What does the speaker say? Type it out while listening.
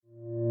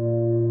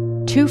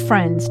Two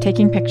friends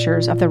taking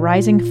pictures of the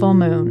rising full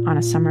moon on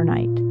a summer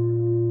night.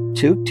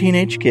 Two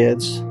teenage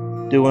kids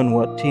doing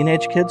what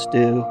teenage kids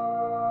do.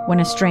 When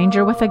a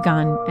stranger with a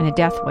gun and a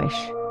death wish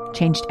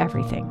changed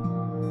everything.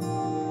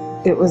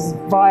 It was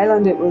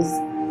violent, it was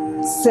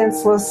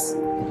senseless,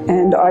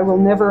 and I will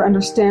never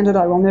understand it,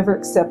 I will never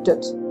accept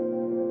it.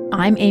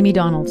 I'm Amy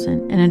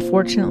Donaldson, and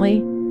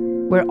unfortunately,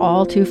 we're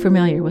all too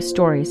familiar with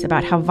stories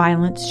about how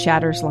violence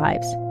shatters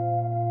lives.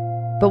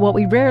 But what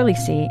we rarely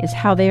see is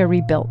how they are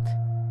rebuilt.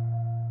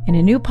 In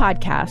a new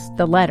podcast,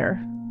 The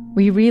Letter,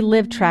 we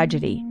relive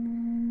tragedy,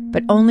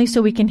 but only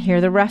so we can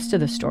hear the rest of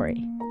the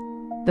story.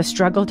 The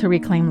struggle to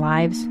reclaim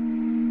lives,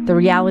 the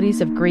realities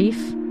of grief,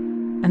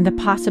 and the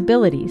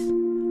possibilities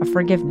of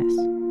forgiveness.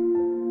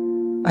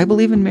 I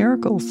believe in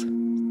miracles.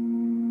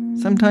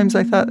 Sometimes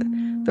I thought,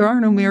 there are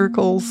no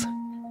miracles.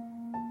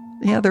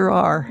 Yeah, there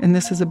are, and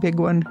this is a big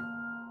one.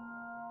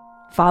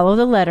 Follow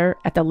The Letter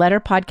at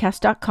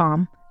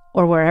theletterpodcast.com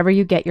or wherever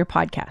you get your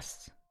podcasts.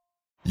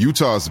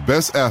 Utah's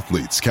best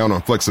athletes count on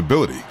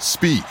flexibility,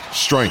 speed,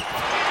 strength.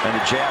 And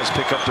the Jazz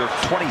pick up their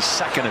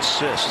 22nd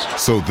assist.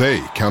 So they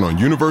count on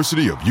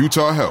University of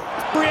Utah Health.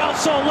 Real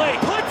Soleil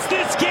puts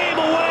this game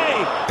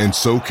away. And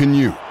so can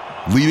you.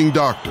 Leading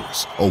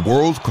doctors, a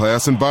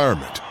world-class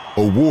environment,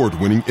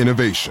 award-winning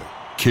innovation,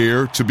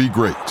 care to be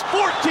great.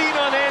 14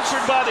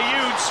 unanswered by the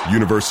Utes.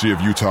 University of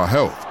Utah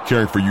Health,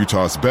 caring for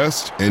Utah's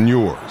best and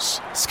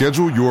yours.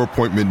 Schedule your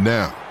appointment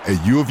now at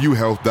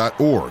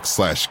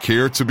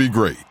uofuhealth.org/care to be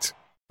great.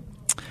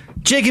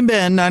 Jake and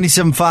Ben,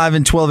 97.5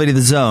 and 1280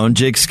 The Zone.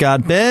 Jake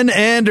Scott, Ben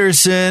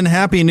Anderson.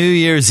 Happy New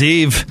Year's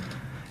Eve.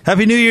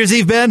 Happy New Year's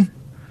Eve, Ben.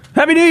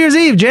 Happy New Year's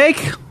Eve,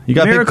 Jake. You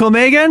got Miracle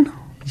Megan?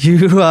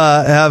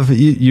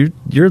 You're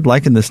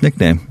liking this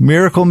nickname.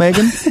 Miracle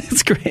Megan?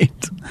 It's great.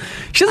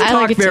 She doesn't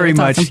talk like very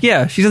much. Awesome.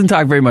 Yeah, she doesn't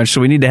talk very much, so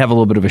we need to have a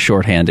little bit of a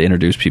shorthand to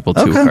introduce people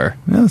to her.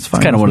 Yeah, that's fine.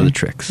 It's kind of one of the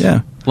tricks.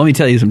 Yeah. Let me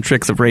tell you some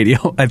tricks of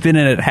radio. I've been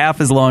in it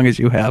half as long as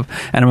you have,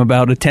 and I'm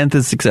about a tenth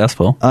as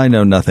successful. I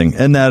know nothing,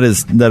 and that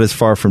is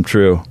far from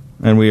true.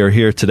 And we are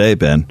here today,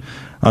 Ben,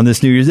 on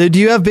this New Year's Day. Do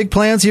you have big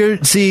plans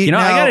here? See,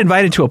 I got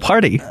invited to a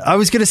party. I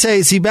was going to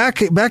say,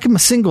 back in my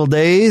single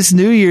days,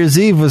 New Year's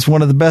Eve was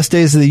one of the best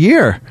days of the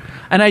year.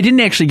 And I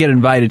didn't actually get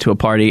invited to a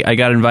party. I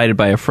got invited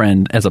by a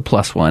friend as a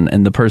plus one,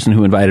 and the person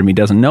who invited me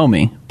doesn't know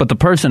me. But the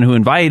person who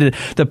invited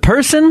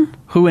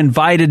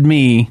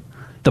me,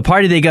 the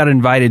party they got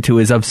invited to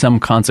is of some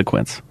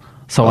consequence.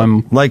 So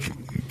I'm like,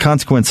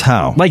 consequence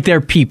how? Like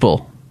they're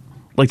people,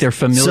 like they're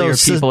familiar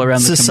people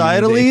around the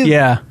societally?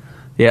 community.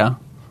 Yeah.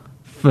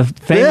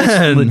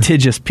 Famous,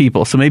 litigious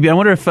people. So maybe I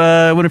wonder if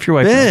your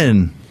wife Ben,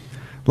 knows.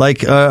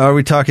 Like, are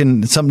we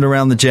talking something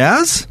around the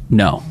Jazz?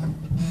 No.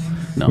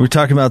 We're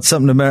talking about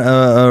something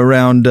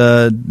around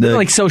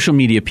like social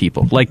media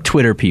people, like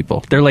Twitter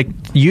people. They're like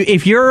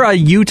if you're a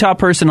Utah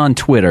person on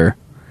Twitter,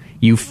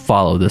 you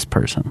follow this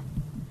person.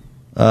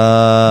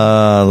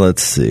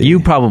 Let's see. You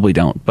probably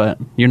don't, but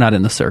you're not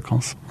in the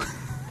circles.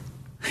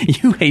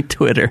 You hate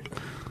Twitter.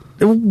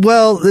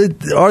 Well,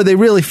 are they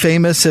really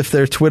famous if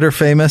they're Twitter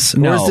famous?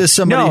 No. Or is this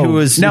somebody who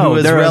is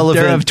relevant?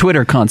 They're of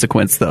Twitter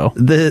consequence, though.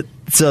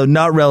 So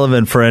not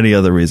relevant for any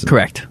other reason?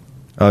 Correct.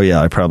 Oh,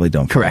 yeah, I probably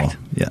don't follow. Correct.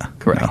 Yeah.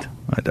 Correct. No,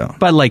 I don't.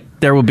 But,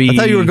 there will be... I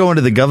thought you were going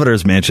to the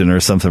governor's mansion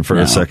or something for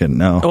a second.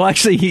 No. Well,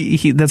 actually,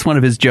 he that's one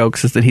of his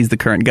jokes, is that he's the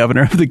current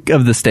governor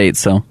of the state,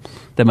 so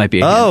that might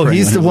be a hint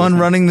he's the one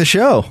running the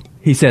show.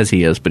 He says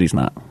he is, but he's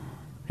not.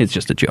 It's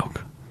just a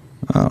joke.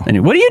 Oh.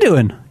 Anyway, what are you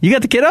doing? You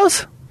got the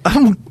kiddos?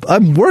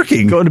 I'm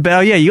working. Going to bow.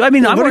 Yeah, I'm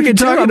working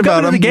too. I'm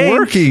about? I'm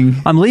working.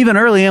 I'm leaving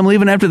early. I'm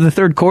leaving after the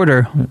third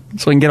quarter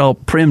so I can get all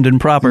primed and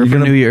proper for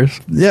New Year's.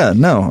 Yeah,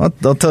 no.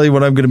 I'll tell you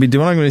what I'm going to be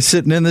doing. I'm going to be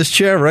sitting in this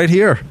chair right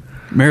here.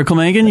 Miracle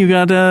Megan, you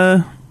got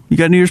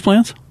New Year's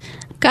plans?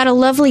 Got a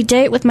lovely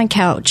date with my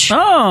couch.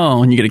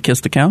 Oh, and you going to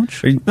kiss the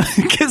couch?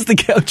 Kiss the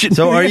couch.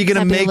 So are you going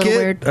to make it?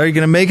 Weird. Are you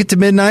going to make it to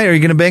midnight? Are you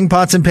going to bang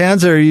pots and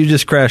pans, or are you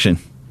just crashing?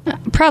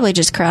 Probably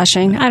just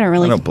crashing. I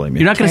don't blame you.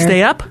 You're not going to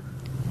stay up?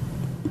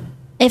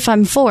 If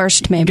I'm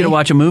forced, maybe. You going to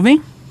watch a movie?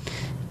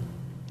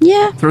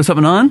 Yeah. Throw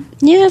something on?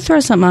 Yeah, throw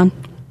something on.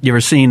 You ever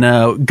seen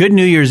good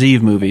New Year's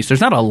Eve movies?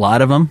 There's not a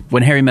lot of them.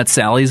 When Harry Met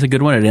Sally is a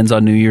good one. It ends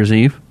on New Year's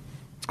Eve.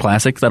 It's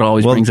classic. That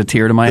always brings a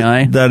tear to my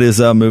eye. That is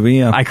a movie,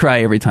 yeah. I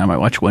cry every time I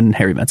watch When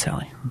Harry Met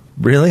Sally.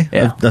 Really?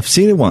 Yeah. I've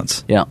seen it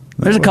once. Yeah.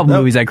 There's a couple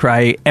movies I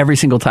cry every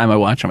single time I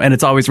watch them, and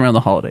it's always around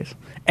the holidays.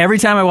 Every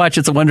time I watch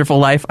It's a Wonderful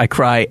Life, I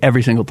cry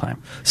every single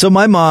time. So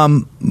my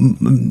mom,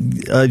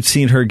 I've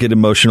seen her get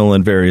emotional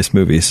in various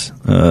movies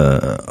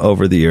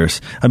over the years.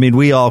 I mean,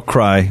 we all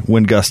cry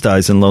when Gus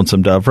dies in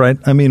Lonesome Dove, right?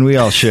 I mean, we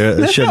all shed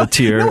a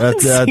tear. No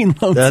one's seen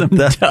Lonesome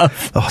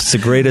Dove. Oh, it's the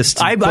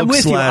greatest I'm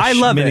with you. I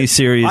love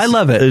miniseries I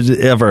love it.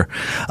 ever.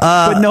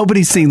 But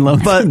nobody's seen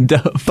Lonesome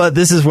Dove. But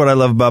this is what I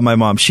love about my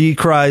mom. She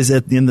cries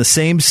in the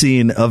same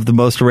scene of the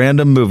most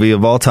random movie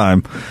of all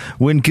time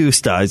when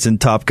Goose dies in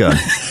Top Gun.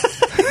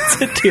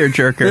 It's a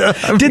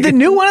tearjerker. Did the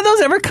new one of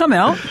those ever come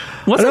out?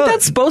 Wasn't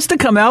that supposed to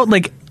come out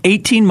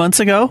 18 months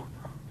ago?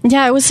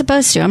 Yeah, it was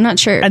supposed to. I'm not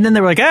sure. And then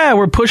they were like,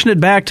 we're pushing it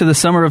back to the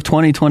summer of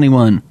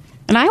 2021.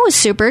 And I was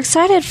super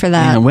excited for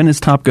that. Yeah, when is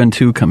Top Gun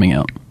 2 coming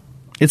out?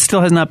 It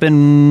still has not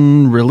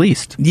been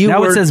released.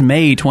 It says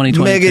May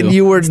 2022.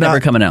 Megan, it's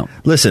never coming out.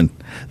 Listen,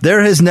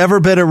 there has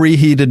never been a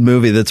reheated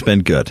movie that's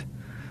been good.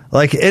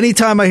 Like,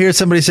 anytime I hear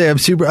somebody say, I'm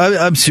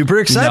super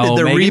excited. No,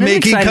 They're Megan,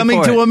 remaking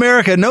Coming to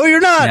America. No, you're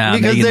not. Yeah,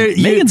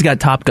 because Megan's got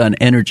Top Gun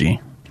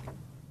energy.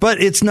 But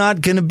it's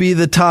not going to be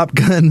the Top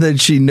Gun that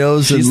she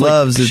knows and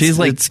loves. She's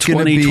like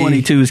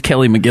 2022's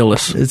Kelly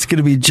McGillis. It's going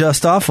to be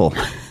just awful.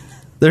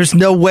 There's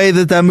no way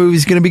that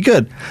movie's going to be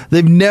good.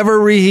 They've never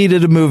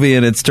reheated a movie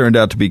and it's turned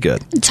out to be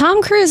good.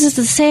 Tom Cruise is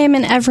the same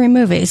in every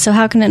movie, so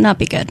how can it not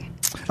be good?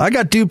 I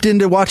got duped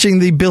into watching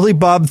the Billy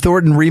Bob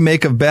Thornton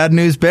remake of Bad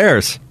News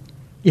Bears.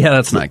 Yeah,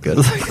 that's not good.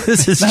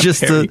 This is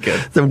just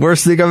the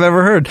worst thing I've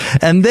ever heard.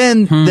 And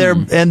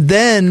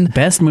then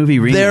best movie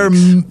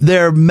remakes.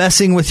 They're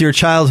messing with your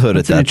childhood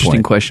That's at that an interesting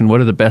point. question.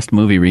 What are the best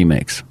movie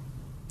remakes?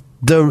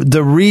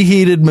 The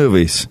reheated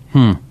movies.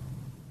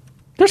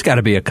 There's got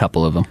to be a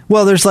couple of them.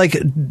 Well, there's like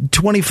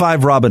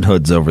 25 Robin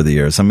Hoods over the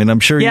years. I mean,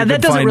 I'm sure you that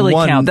can doesn't find really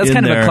one count. That's in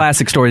kind of there. a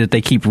classic story that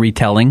they keep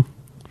retelling.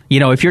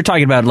 You know, if you're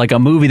talking about like a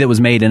movie that was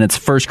made and its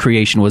first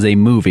creation was a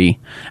movie,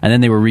 and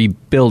then they were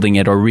rebuilding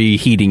it or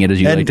reheating it,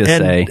 as you like to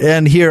say.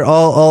 And here,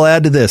 I'll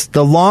add to this.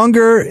 The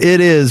longer it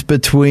is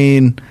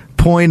between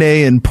point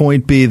A and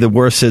point B, the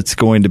worse it's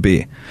going to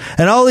be.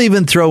 And I'll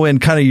even throw in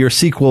kind of your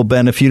sequel,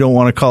 Ben, if you don't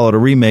want to call it a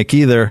remake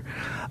either.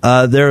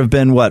 There have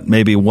been,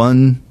 maybe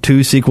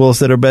 1-2 sequels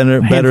that are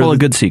better handful of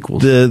good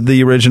sequels.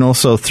 The original.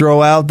 So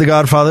throw out The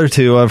Godfather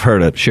 2. I've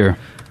heard it. Sure.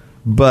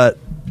 But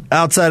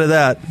outside of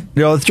that,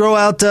 throw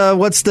out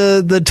what's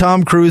the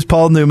Tom Cruise,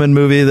 Paul Newman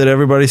movie that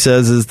everybody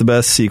says is the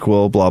best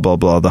sequel, blah, blah,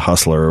 blah, The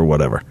Hustler or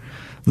whatever.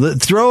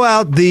 Throw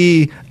out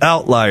the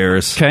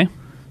outliers. Okay.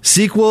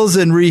 Sequels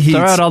and reheats.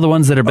 Throw out all the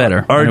ones that are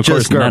better. Are and of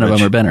just course, none of garbage.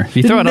 them are better. If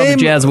you throw out all the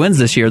Jazz wins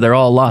this year, they're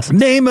all lost.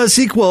 Name a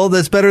sequel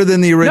that's better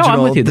than the original. No,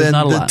 I'm with you. There's than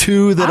not a the lot.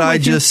 two that I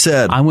just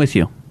said. I'm with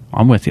you.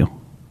 I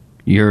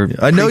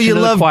know you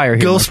love choir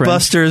here,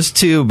 Ghostbusters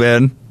too,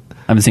 Ben. I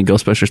haven't seen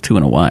Ghostbusters 2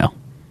 in a while.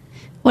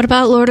 What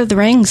about Lord of the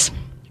Rings?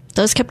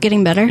 Those kept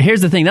getting better.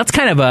 Here's the thing.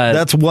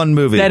 That's one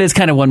movie. That is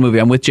kind of one movie.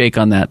 I'm with Jake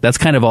on that. That's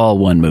kind of all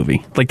one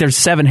movie. Like there's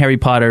 7 Harry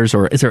Potters,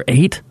 or is there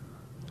 8?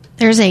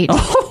 There's 8.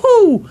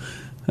 Oh,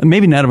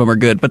 maybe none of them are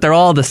good, but they're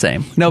all the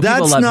same. No,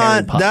 people love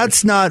Harry Potter.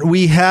 That's not.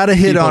 We had a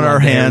hit People on our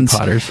love Harry hands.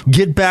 Potters.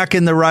 Get back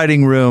in the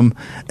writing room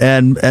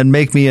and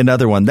make me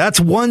another one. That's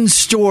one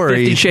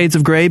story. 50 Shades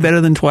of Grey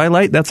better than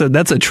Twilight. That's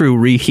a true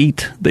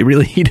reheat. They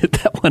really heated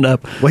that one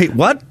up. Wait,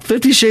 what?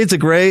 50 Shades of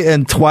Grey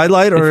and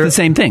Twilight are the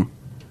same thing.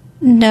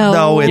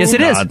 No, it's yes,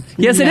 it not. is.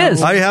 Yes, it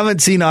is. I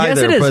haven't seen either.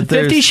 Yes, it is. But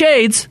 50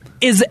 Shades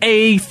is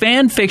a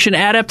fan fiction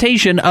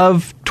adaptation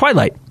of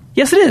Twilight.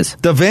 Yes, it is.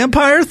 The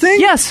vampire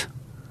thing? Yes,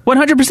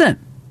 100%.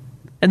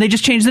 And they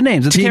just changed the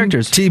names of the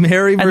characters. Team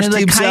Harry versus and then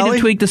Team they kind Sally?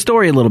 of tweaked the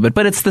story a little bit,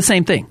 but it's the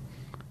same thing.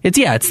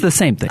 It's the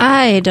same thing.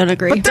 I don't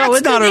agree. But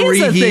that's not a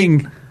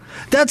reheat.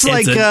 That's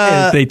like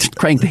they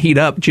cranked the heat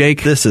up,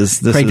 Jake. This is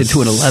cranked it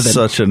to an 11.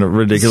 Such a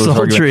ridiculous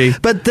Sultry.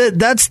 argument. But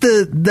that's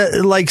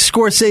the like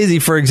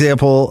Scorsese, for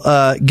example,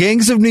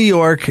 Gangs of New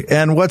York,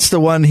 and what's the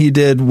one he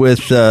did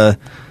with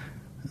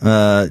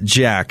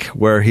Jack,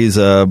 where he's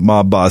a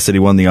mob boss that he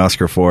won the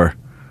Oscar for?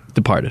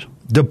 Departed.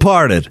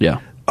 Yeah,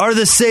 are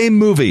the same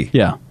movie.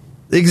 Yeah,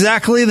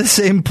 exactly the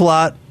same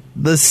plot.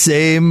 The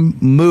same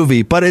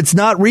movie, but it's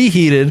not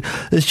reheated.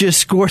 It's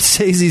just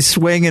Scorsese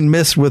swing and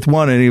miss with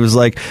one, and he was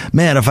like,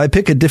 man, if I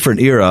pick a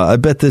different era, I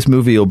bet this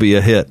movie will be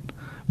a hit.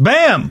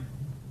 Bam!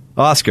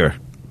 Oscar.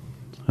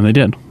 And they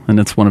did,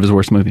 and it's one of his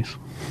worst movies.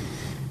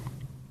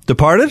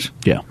 Departed?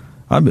 Yeah.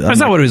 That's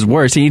not what it was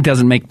worse. He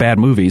doesn't make bad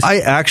movies. I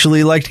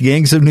actually liked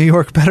Gangs of New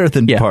York better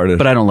than Departed.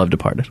 But I don't love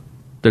Departed.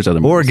 There's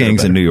other movies. Or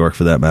Gangs in New York,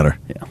 for that matter.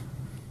 Yeah.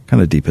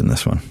 Kind of deep in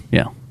this one.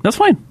 Yeah. That's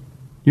fine.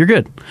 You're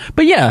good.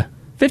 But yeah,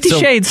 50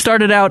 Shades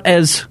started out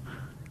as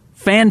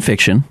fan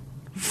fiction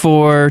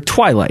for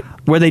Twilight,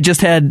 where they just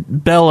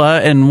had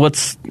Bella and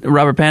what's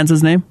Robert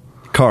Pattinson's name?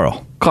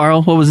 Carl.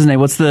 What was his name?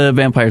 What's the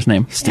vampire's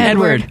name?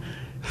 Edward.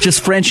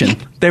 Just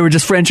Frenching. They were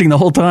just Frenching the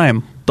whole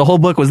time. The whole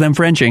book was them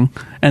Frenching.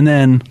 And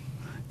then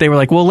they were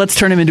like, well, let's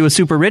turn him into a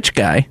super rich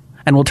guy.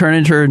 And we'll turn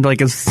into her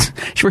like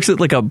she works at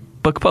like a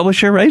book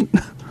publisher, right?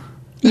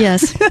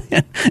 Yes.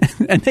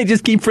 And they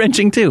just keep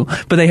Frenching too.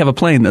 But they have a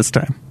plane this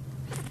time.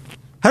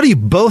 How do you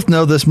both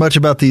know this much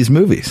about these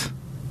movies?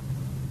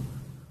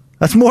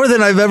 That's more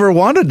than I've ever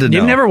wanted to know.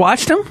 You've never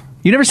watched them?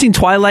 You've never seen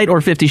Twilight or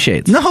 50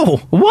 Shades? No.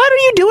 What are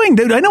you doing,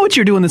 dude? I know what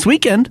you're doing this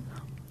weekend.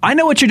 I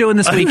know what you're doing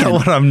this weekend. I know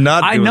what I'm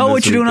not doing I know this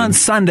what you're doing weekend. on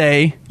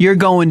Sunday. You're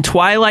going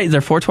Twilight. Is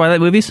there 4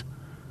 Twilight movies?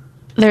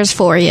 There's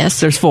 4, yes.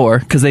 There's 4,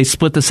 because they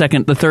split the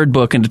third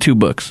book into 2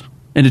 books,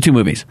 into 2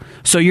 movies.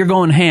 So you're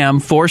going ham,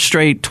 4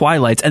 straight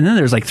Twilights, and then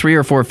there's like 3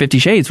 or 4 50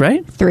 Shades,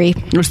 right? 3.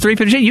 There's 3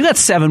 50 Shades. You got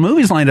 7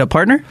 movies lined up,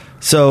 partner.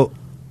 So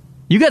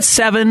you got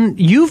 7.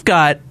 You've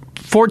got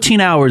 14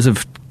 hours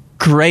of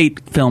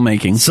great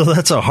filmmaking. So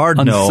that's a hard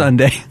on no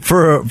Sunday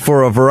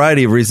for a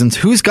variety of reasons.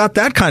 Who's got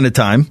that kind of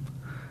time?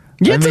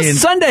 Yeah, it's a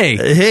Sunday.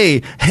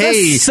 Hey,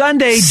 it's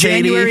Sunday,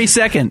 Sadie, January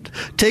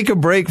 2nd. Take a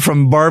break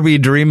from Barbie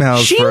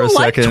Dreamhouse for a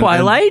second.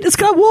 Twilight. It's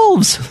got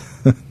wolves.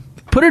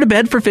 Put her to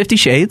bed for 50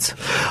 Shades.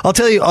 I'll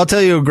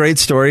tell you a great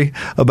story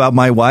about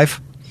my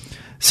wife.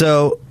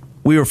 So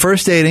we were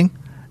first dating.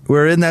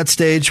 We're in that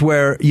stage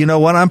where, you know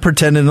what, I'm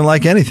pretending to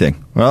like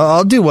anything. Well,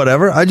 I'll do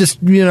whatever. I just,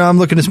 I'm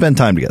looking to spend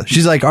time together.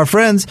 She's like, our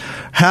friends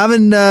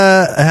having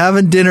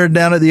dinner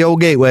down at the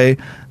old Gateway.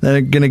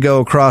 They're going to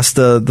go across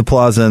the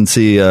plaza and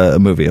see a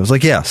movie. I was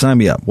like, yeah, sign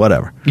me up,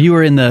 whatever. You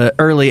were in the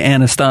early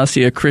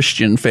Anastasia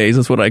Christian phase,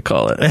 is what I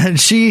call it.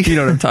 And you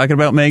know what I'm talking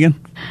about, Megan?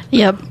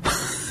 Yep.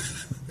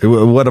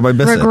 What am I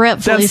missing?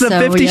 Regretfully That's the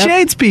 50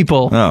 Shades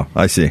people. Oh,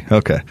 I see.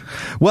 Okay.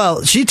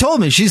 Well, she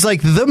told me, she's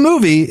like, the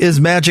movie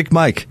is Magic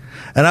Mike.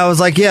 And I was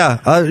like,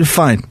 yeah,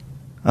 fine.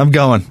 I'm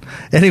going.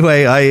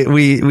 Anyway,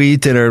 we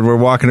eat dinner and we're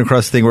walking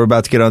across the thing. We're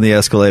about to get on the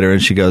escalator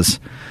and she goes,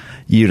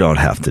 you don't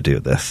have to do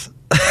this.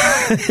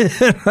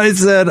 I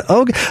said,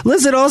 okay,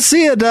 listen, I'll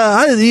see it.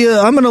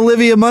 I'm an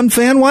Olivia Munn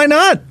fan. Why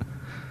not?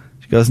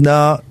 She goes,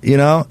 no,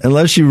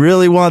 unless you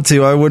really want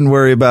to, I wouldn't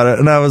worry about it.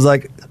 And I was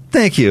like,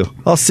 thank you.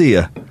 I'll see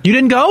you. You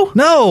didn't go?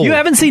 No. You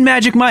haven't seen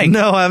Magic Mike?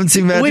 No, I haven't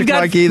seen Magic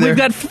Mike either. We've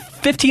got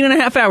 15 and a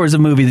half hours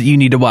of movie that you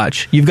need to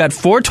watch. You've got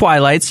 4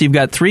 Twilights, you've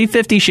got 3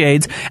 50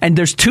 Shades, and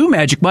there's 2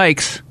 Magic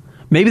Mikes.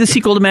 Maybe the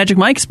sequel to Magic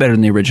Mike is better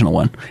than the original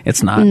one.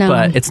 It's not,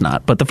 but it's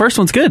not. But the first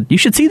one's good. You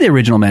should see the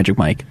original Magic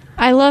Mike.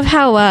 I love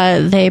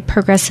how they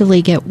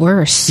progressively get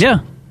worse. Yeah.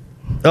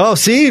 Oh,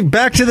 see,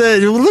 back to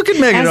look at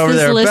Megan over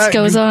there. List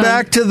goes on.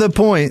 Back to the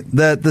point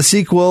that the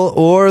sequel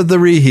or the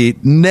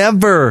reheat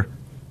never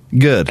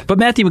good. But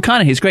Matthew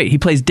McConaughey's great. He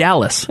plays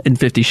Dallas in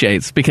 50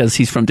 Shades because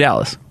he's from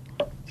Dallas.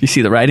 You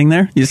see the writing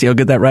there? You see how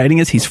good that writing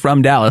is? He's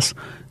from Dallas,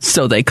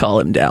 so they call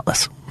him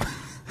Dallas.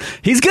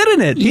 He's good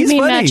in it. You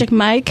mean funny. Magic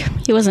Mike?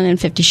 He wasn't in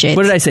 50 Shades.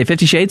 What did I say?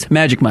 50 Shades?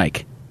 Magic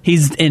Mike.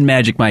 He's in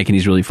Magic Mike, and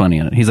he's really funny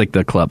in it. He's like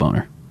the club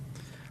owner.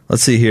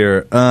 Let's see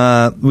here.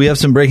 We have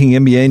some breaking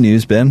NBA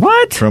news, Ben.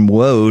 What? From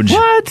Woj.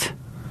 What? Is it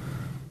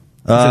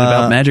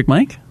about Magic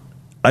Mike?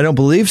 I don't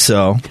believe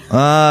so. The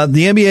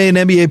NBA and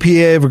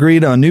NBAPA have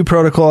agreed on new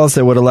protocols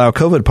that would allow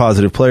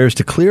COVID-positive players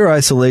to clear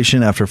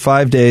isolation after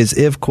 5 days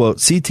if,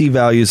 quote, CT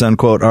values,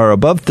 unquote, are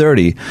above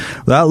 30.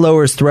 That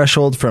lowers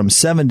threshold from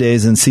 7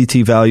 days and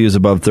CT values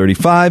above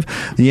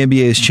 35. The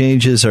NBA's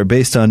changes are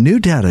based on new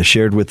data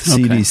shared with the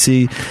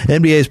CDC.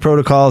 NBA's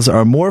protocols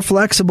are more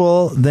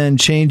flexible than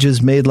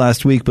changes made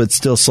last week, but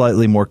still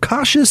slightly more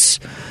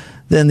cautious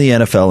than the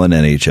NFL and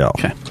NHL.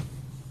 Okay.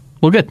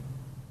 Well, good.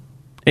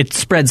 It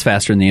spreads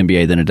faster in the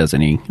NBA than it does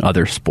any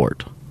other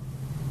sport.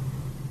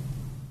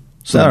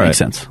 So that makes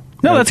sense.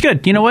 No, that's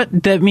good. You know what?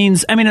 That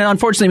means, it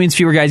unfortunately means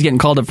fewer guys getting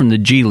called up from the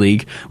G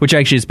League, which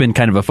actually has been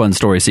kind of a fun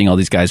story, seeing all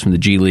these guys from the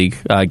G League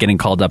getting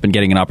called up and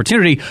getting an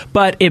opportunity.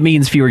 But it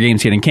means fewer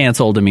games getting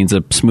canceled. It means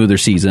a smoother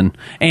season.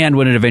 And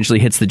when it eventually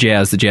hits the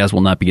Jazz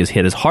will not be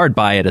hit as hard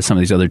by it as some of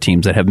these other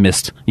teams that have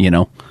missed,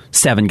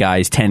 7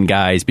 guys, 10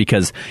 guys,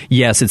 because,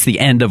 yes, it's the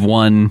end of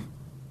one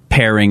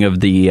pairing of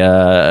the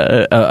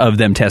of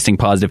them testing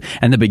positive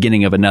and the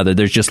beginning of another.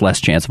 There's just less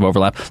chance of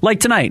overlap. Like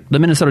tonight, the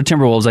Minnesota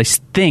Timberwolves, I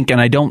think,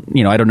 and I don't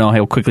know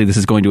how quickly this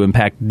is going to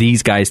impact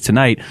these guys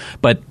tonight,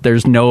 but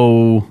there's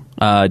no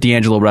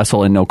D'Angelo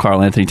Russell and no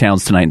Karl Anthony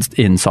Towns tonight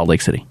in Salt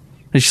Lake City.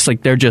 It's just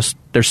like they're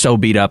so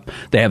beat up.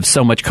 They have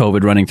so much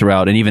COVID running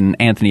throughout, and even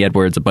Anthony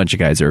Edwards, a bunch of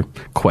guys are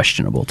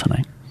questionable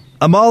tonight.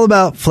 I'm all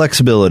about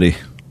flexibility.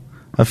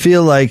 I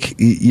feel like,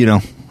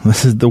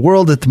 the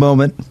world at the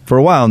moment, for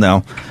a while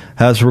now,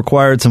 has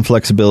required some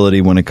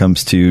flexibility when it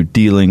comes to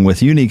dealing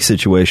with unique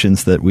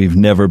situations that we've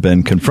never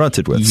been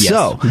confronted with. Yes.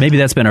 So maybe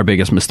that's been our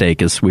biggest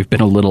mistake, is we've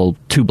been a little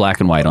too black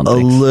and white on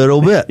things. A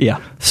little bit. Yeah.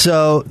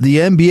 So the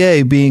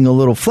NBA being a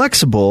little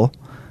flexible,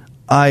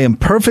 I am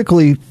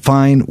perfectly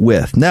fine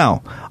with.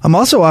 Now, I'm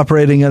also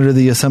operating under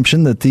the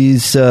assumption that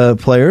these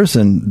players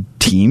and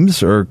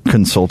teams are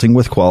consulting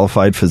with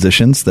qualified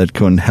physicians that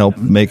can help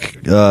make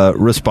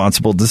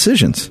responsible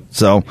decisions.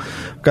 So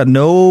I've got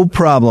no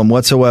problem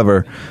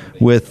whatsoever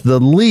with the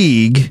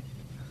league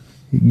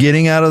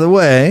getting out of the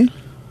way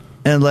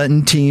and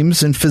letting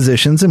teams and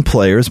physicians and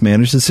players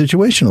manage the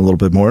situation a little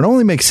bit more. It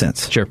only makes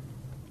sense. Sure.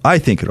 I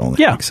think it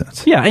only makes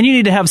sense. Yeah, and you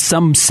need to have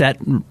some set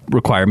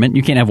requirement.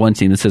 You can't have one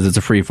team that says it's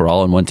a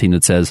free-for-all and one team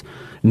that says,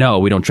 no,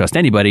 we don't trust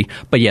anybody.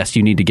 But yes,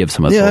 you need to give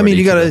some authority. Yeah,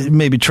 you got to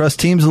maybe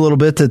trust teams a little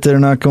bit that they're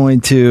not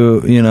going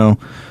to,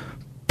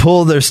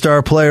 pull their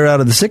star player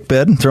out of the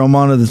sickbed and throw him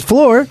onto the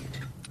floor.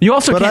 You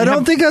also but I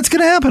don't think that's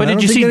going to happen. But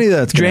did you see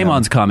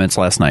Draymond's comments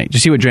last night? Did you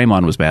see what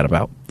Draymond was mad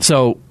about?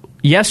 So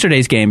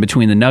yesterday's game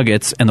between the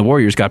Nuggets and the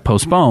Warriors got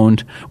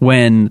postponed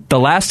when the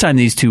last time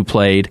these two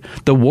played,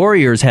 the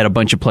Warriors had a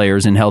bunch of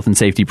players in health and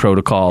safety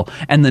protocol,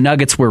 and the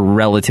Nuggets were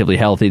relatively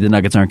healthy. The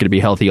Nuggets aren't going to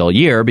be healthy all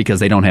year because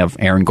they don't have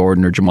Aaron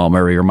Gordon or Jamal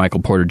Murray or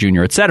Michael Porter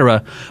Jr.,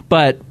 etc.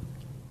 But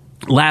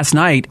last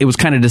night, it was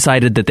kind of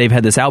decided that they've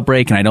had this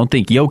outbreak, and I don't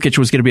think Jokic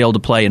was going to be able to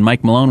play, and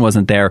Mike Malone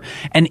wasn't there.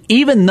 And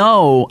even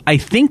though I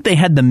think they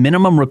had the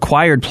minimum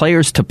required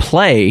players to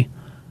play,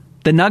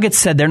 the Nuggets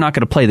said they're not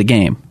going to play the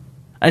game.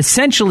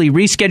 essentially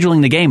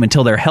rescheduling the game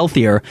until they're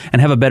healthier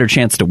and have a better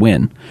chance to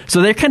win.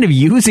 So they're kind of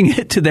using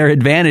it to their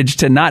advantage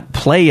to not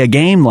play a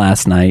game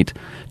last night,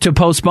 to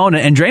postpone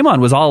it. And Draymond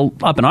was all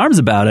up in arms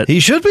about it. He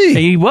should be.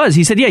 He was.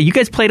 He said, yeah, you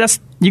guys played us.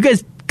 You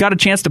guys got a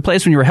chance to play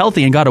us when you were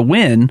healthy and got a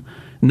win.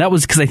 And that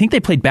was because I think they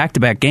played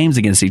back-to-back games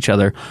against each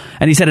other.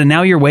 And he said, and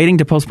now you're waiting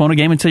to postpone a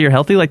game until you're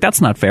healthy? Like, that's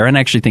not fair. And I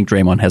actually think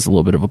Draymond has a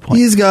little bit of a point.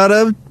 He's got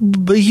a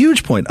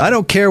huge point. I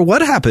don't care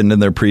what happened in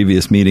their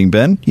previous meeting,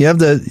 Ben. You have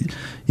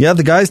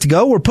the guys to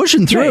go. We're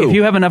pushing through. Yeah, if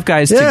you have enough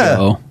guys to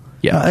go.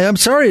 Yeah. I'm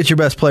sorry it's your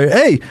best player.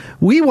 Hey,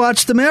 we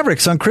watched the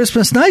Mavericks on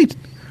Christmas night.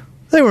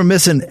 They were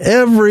missing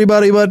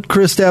everybody but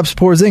Kristaps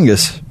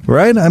Porzingis,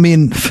 right? I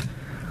mean...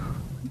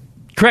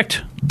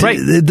 Correct. Right.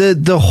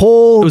 The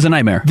whole... It was a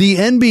nightmare. The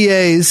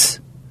NBA's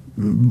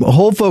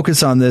whole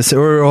focus on this,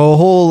 or a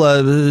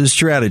whole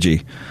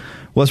strategy,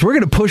 was we're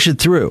going to push it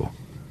through.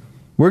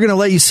 We're going to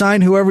let you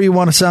sign whoever you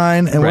want to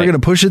sign, and we're going to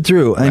push it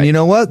through. And you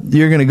know what?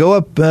 You're going to go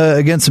up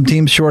against some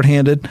teams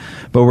shorthanded,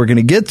 but we're going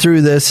to get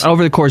through this.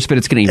 Over the course of it,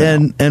 it's going to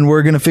even and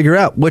we're going to figure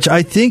out, which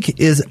I think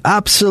is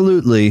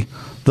absolutely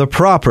the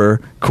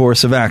proper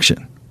course of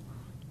action.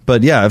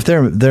 But yeah, if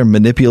they're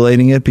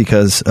manipulating it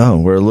because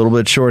we're a little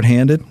bit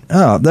shorthanded,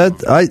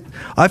 that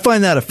I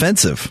find that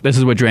offensive. This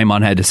is what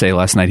Draymond had to say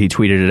last night. He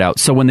tweeted it out.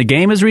 So when the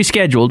game is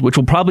rescheduled, which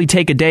will probably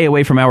take a day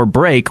away from our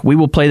break, we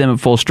will play them at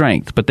full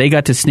strength. But they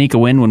got to sneak a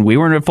win when we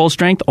weren't at full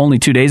strength only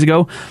 2 days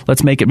ago.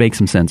 Let's make it make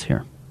some sense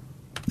here.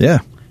 Yeah,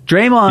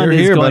 Draymond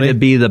is going to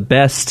be the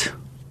best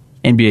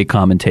NBA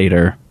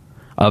commentator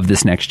of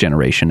this next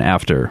generation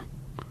after.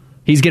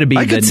 He's going to be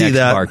the next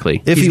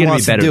Barkley. If he's going to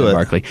be better than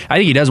Barkley. I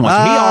think he does want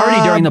to. He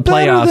already during the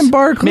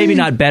playoffs, maybe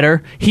not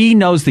better. He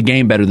knows the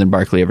game better than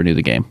Barkley ever knew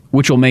the game,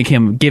 which will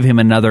give him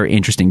another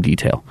interesting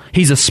detail.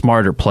 He's a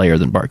smarter player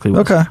than Barkley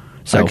was. Okay,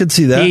 so I could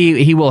see that.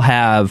 He will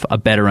have a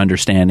better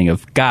understanding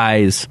of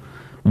guys,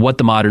 what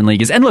the modern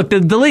league is. And look, the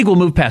league will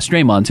move past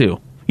Draymond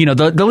too. You know,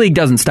 the league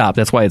doesn't stop.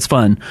 That's why it's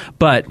fun.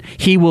 But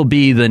he will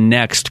be the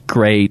next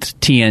great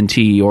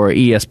TNT or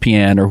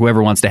ESPN or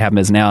whoever wants to have him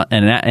as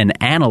an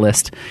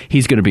analyst.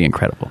 He's going to be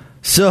incredible.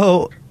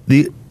 So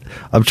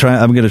I'm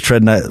going to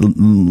tread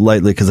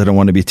lightly because I don't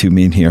want to be too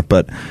mean here.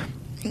 But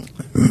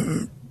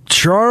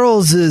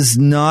Charles is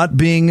not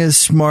being as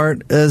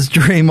smart as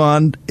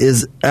Draymond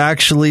is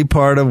actually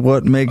part of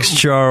what makes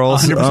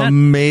Charles 100%.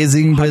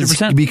 Amazing.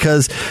 100%.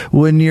 Because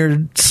when you're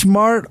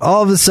smart,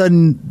 all of a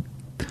sudden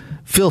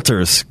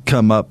filters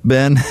come up,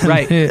 Ben.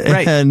 Right.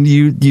 And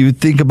you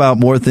think about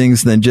more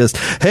things than just,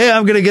 hey,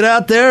 I'm going to get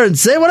out there and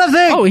say what I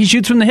think. Oh, he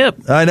shoots from the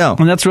hip. I know.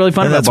 And that's really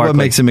fun about that's Barkley. what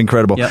makes him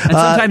incredible. Yeah. And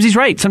sometimes he's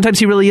right. Sometimes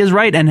he really is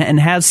right and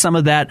has some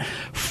of that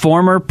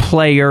former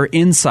player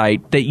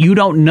insight that you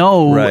don't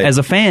know as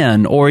a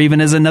fan or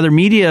even as another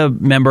media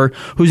member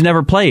who's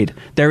never played.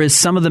 There is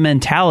some of the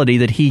mentality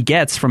that he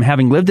gets from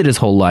having lived it his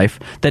whole life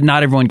that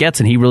not everyone gets,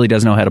 and he really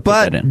does know how to put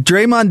that in.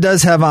 Draymond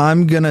does have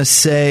I'm going to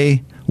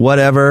say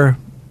whatever,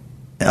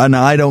 and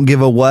I don't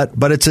give a what,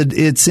 but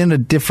it's in a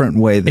different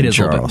way than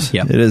Charles.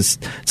 Yeah. It's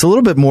a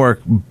little bit more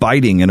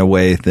biting in a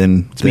way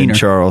than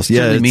Charles.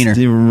 Yeah, it's meaner.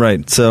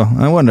 Right. So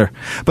I wonder,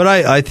 but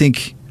I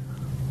think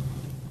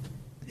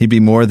he'd be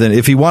more than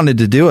if he wanted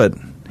to do it.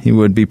 He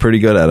would be pretty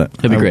good at it.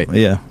 That'd be great.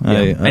 Yeah.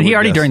 And he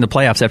already, during the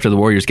playoffs, after the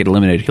Warriors get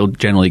eliminated, he'll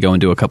generally go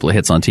and do a couple of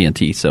hits on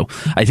TNT. So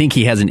I think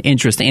he has an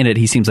interest in it.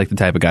 He seems like the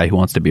type of guy who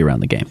wants to be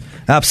around the game.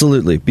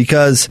 Absolutely.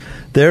 Because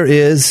there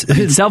is...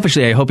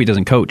 Selfishly, I hope he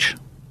doesn't coach.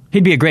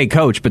 He'd be a great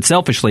coach, but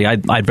selfishly,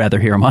 I'd rather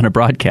hear him on a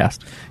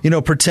broadcast. You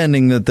know,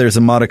 pretending that there's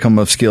a modicum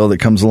of skill that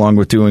comes along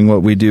with doing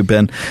what we do,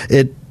 Ben.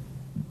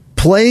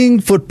 Playing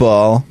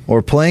football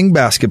or playing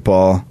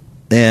basketball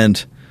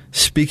and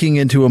speaking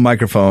into a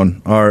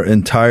microphone are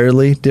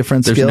entirely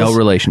different skills. There's no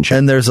relationship.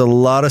 And there's a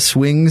lot of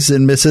swings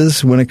and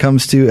misses when it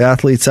comes to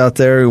athletes out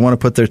there who want to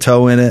put their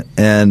toe in it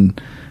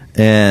and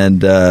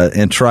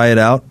try it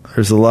out.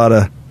 There's a lot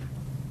of...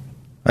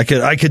 I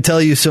could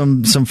tell you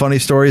some funny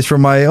stories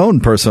from my own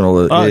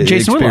personal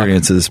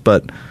experiences, Whitlock.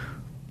 But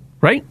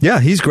right?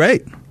 Yeah, he's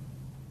great.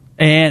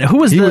 And who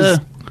was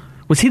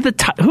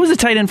the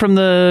tight end from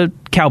the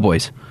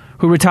Cowboys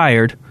who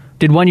retired,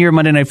 did 1 year of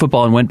Monday Night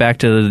Football and went back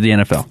to the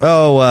NFL?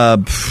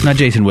 Oh, not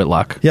Jason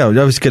Whitlock. Yeah,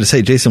 I was going to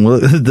say Jason,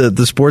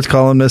 the sports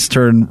columnist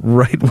turned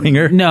right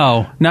winger.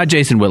 No, not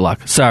Jason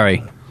Whitlock.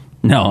 Sorry,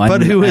 no.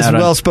 But who is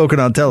well spoken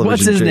on television?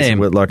 What's his Jason name?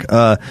 Whitlock.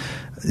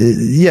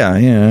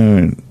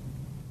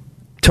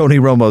 Tony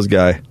Romo's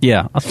guy.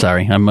 Yeah, I'm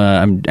sorry. I'm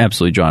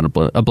absolutely drawing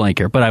a blank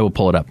here, but I will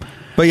pull it up.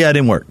 But yeah, it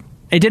didn't work.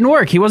 It didn't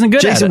work. He wasn't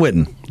good Jason at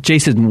it.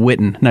 Jason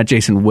Witten, not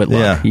Jason Whitlock.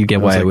 Yeah, you get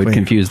why I would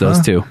confuse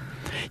those two.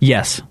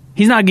 Yes.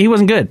 He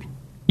wasn't good.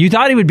 You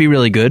thought he would be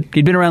really good.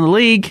 He'd been around the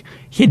league.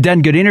 He'd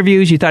done good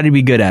interviews. You thought he'd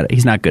be good at it.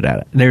 He's not good at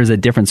it. There's a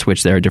different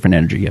switch there, a different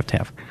energy you have to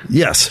have.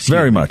 Yes,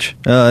 very much.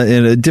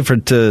 In a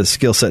different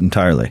skill set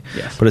entirely.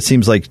 Yes. But it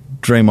seems like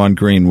Draymond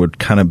Green would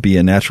kind of be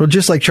a natural,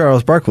 just like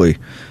Charles Barkley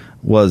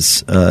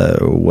was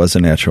a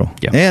natural.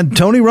 Yeah. And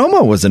Tony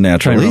Romo was a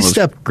natural. He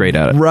stepped great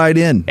at it. Right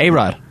in.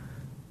 A-Rod,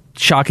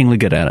 shockingly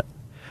good at it.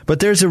 But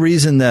there's a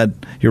reason that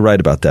you're right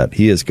about that.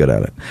 He is good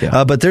at it.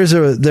 Yeah. But there's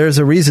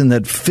a reason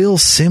that Phil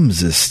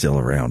Simms is still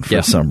around for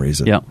some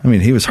reason. Yeah. I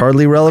mean, he was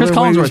hardly relevant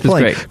when he was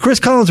playing. Is great. Chris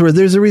Collinsworth,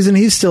 there's a reason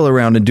he's still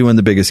around and doing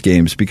the biggest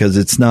games, because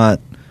it's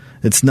not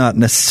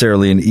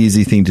necessarily an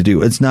easy thing to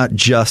do. It's not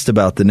just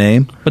about the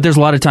name. But there's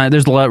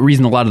a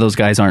reason a lot of those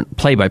guys aren't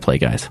play-by-play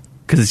guys,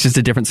 because it's just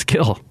a different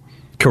skill.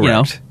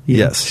 Correct.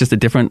 Yes. It's just a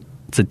different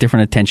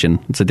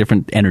attention. It's a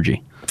different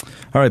energy.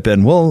 All right,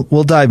 Ben.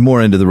 We'll dive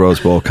more into the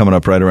Rose Bowl coming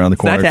up right around the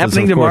corner. Is that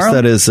happening of course,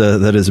 tomorrow?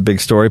 that is a big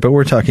story. But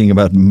we're talking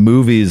about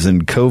movies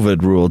and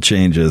COVID rule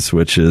changes,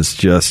 which is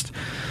just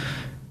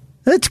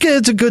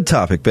it's a good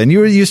topic, Ben.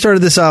 You started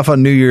this off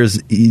on New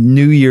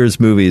Year's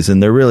movies,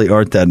 and there really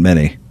aren't that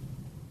many.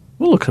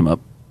 We'll look them up.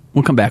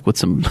 We'll come back with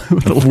some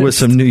with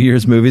some New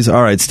Year's movies.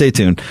 All right, stay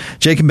tuned.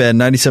 Jake and Ben,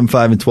 97.5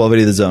 and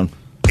 1280 The Zone.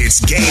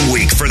 It's game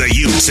week for the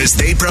Utes as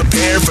they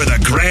prepare for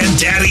the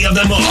granddaddy of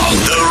them all,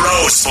 the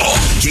Rose Bowl.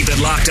 Keep it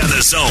locked on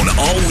The Zone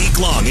all week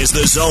long as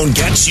The Zone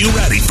gets you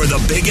ready for the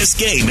biggest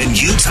game in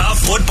Utah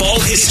football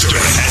history.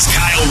 As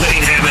Kyle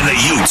Whittingham and the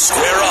Utes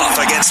square off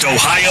against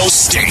Ohio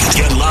State.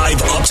 Get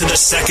live up to the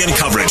second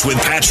coverage with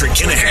Patrick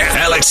Kinahan,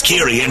 Alex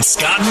Keary, and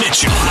Scott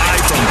Mitchell.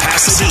 Live from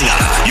Pasadena,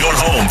 your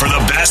home for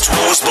the best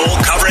Rose Bowl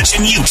coverage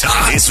in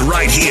Utah. It's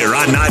right here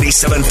on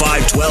 97.5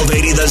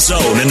 1280 The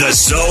Zone and The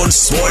Zone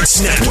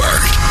Sports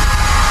Network.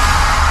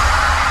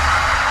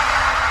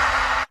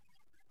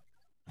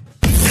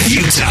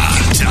 Utah,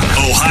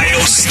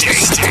 Ohio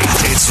State.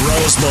 It's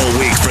Rose Bowl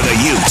week for the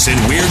Utes, and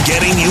we're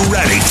getting you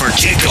ready for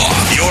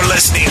kickoff. You're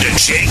listening to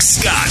Jake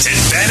Scott and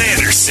Ben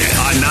Anderson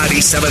on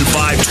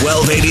 97.5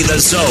 1280 The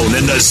Zone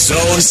and The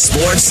Zone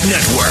Sports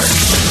Network.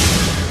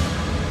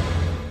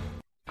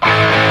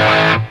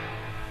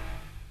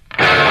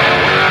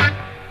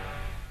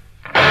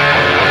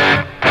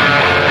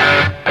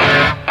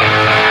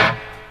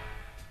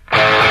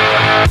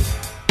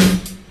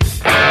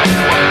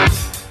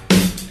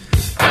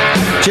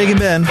 Jake and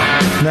Ben,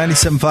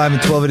 97.5 and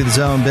 1280 The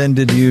Zone. Ben,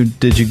 did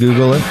you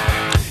Google it?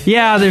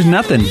 Yeah, there's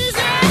nothing.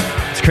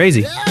 It's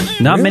crazy.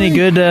 Not many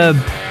good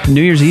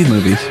New Year's Eve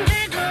movies.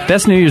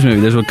 Best New Year's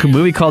movie. There's a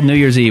movie called New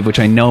Year's Eve, which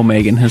I know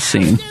Megan has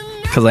seen,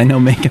 because I know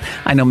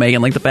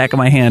Megan like the back of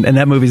my hand, and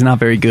that movie's not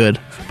very good.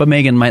 But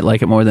Megan might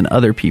like it more than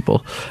other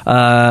people.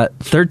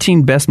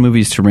 13 best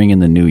movies to ring in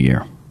the new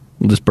year.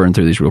 We'll just burn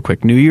through these real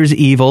quick. New Year's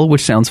Evil,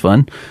 which sounds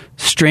fun.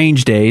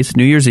 Strange Days.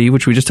 New Year's Eve,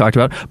 which we just talked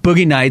about.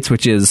 Boogie Nights,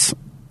 which is...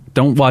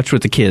 don't watch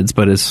with the kids,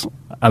 but is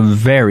a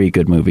very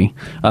good movie.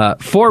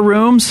 4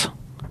 Rooms,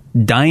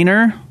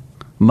 Diner,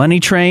 Money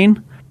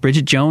Train,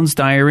 Bridget Jones'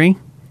 Diary,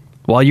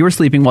 While You're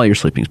Sleeping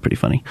is pretty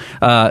funny.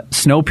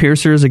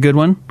 Snowpiercer is a good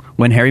one.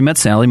 When Harry Met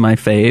Sally, my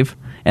fave.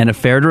 And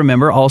Affair to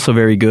Remember, also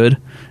very good.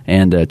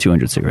 And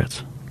 200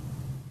 Cigarettes.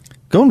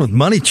 Going with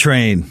Money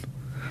Train.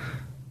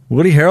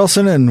 Woody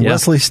Harrelson and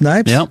Wesley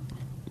Snipes? Yep.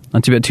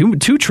 Not too bad.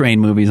 Two train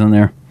movies on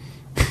there.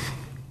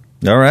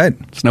 All right.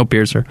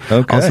 Snowpiercer.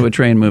 Okay. Also a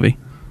train movie.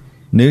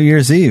 New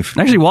Year's Eve.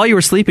 Actually, While You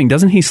Were Sleeping,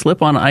 doesn't he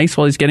slip on ice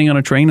while he's getting on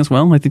a train as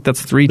well? I think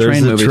that's 3 train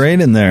movies. There's a train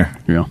in there.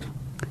 Yeah.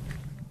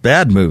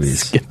 Bad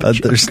movies. I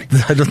don't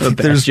think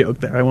there's a joke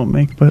there I won't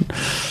make, but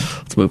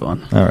let's move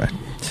on. All right.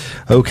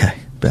 Okay,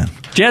 Ben.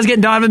 Jazz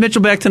getting Donovan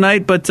Mitchell back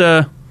tonight, but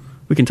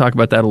we can talk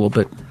about that a little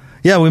bit.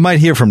 Yeah, we might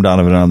hear from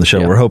Donovan on the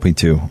show. Yeah. We're hoping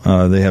to.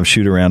 They have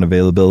shoot-around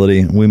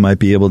availability. We might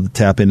be able to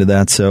tap into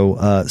that,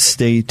 so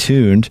stay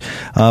tuned.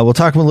 We'll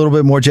talk a little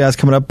bit more Jazz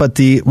coming up, but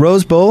the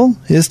Rose Bowl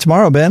is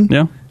tomorrow, Ben.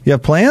 Yeah. You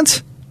have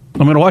plans?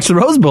 I'm going to watch the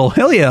Rose Bowl.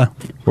 Hell yeah.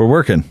 We're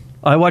working.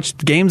 I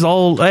watched games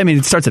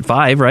it starts at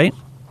 5, right?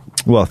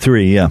 Well,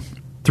 3, yeah.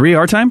 3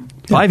 our time?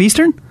 5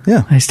 Eastern?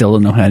 Yeah. I still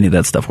don't know how any of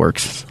that stuff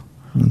works.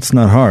 It's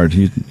not hard.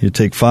 You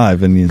take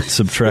 5 and you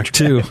subtract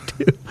 2.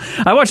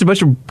 I watched a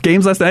bunch of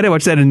games last night. I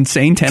watched that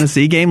insane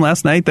Tennessee game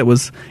last night that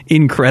was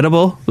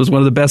incredible. It was one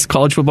of the best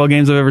college football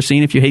games I've ever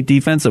seen. If you hate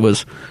defense, it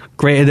was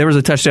great. There was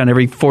a touchdown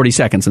every 40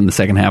 seconds in the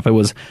second half. It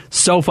was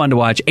so fun to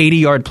watch.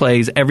 80-yard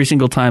plays every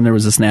single time there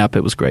was a snap.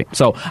 It was great.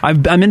 So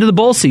I'm into the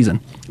bowl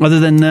season, other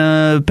than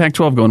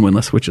Pac-12 going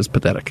winless, which is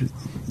pathetic.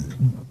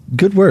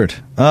 Good word.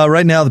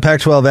 Right now, the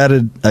Pac-12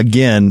 added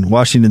again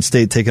Washington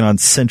State taking on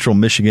Central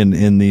Michigan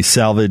in the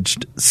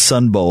salvaged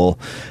Sun Bowl,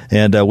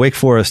 and Wake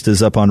Forest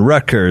is up on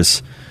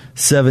Rutgers,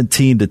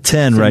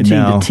 17-10 right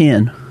now.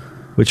 17-10.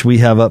 Which we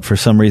have up for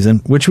some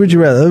reason. Which would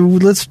you rather?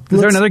 Is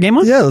there another game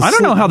on? Yeah. I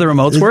don't know how the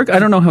remotes work. I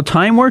don't know how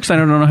time works. I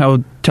don't know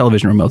how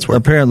television remotes work.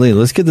 Apparently.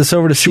 Let's get this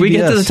over to CBS. Should we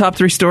get to the top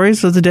 3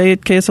 stories of the day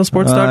at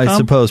KSLSports.com? I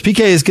suppose.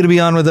 PK is going to be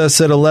on with us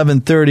at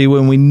 11:30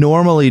 when we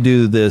normally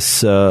do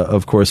this,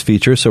 of course,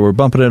 feature. So we're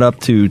bumping it up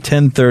to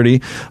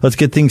 10:30. Let's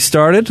get things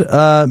started.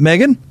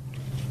 Megan?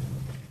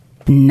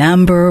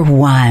 Number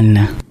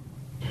 1.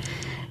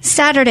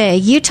 Saturday,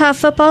 Utah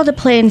football to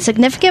play in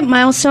significant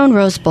milestone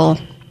Rose Bowl.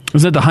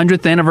 Was it the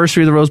 100th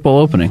anniversary of the Rose Bowl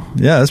opening?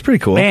 Yeah, that's pretty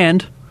cool.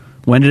 And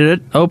when did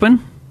it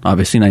open?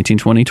 Obviously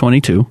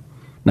 1920-22.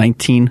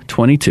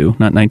 1922,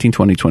 not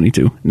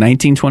 1920-22.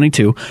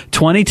 1922.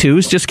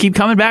 22s just keep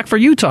coming back for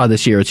Utah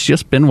this year. It's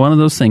just been one of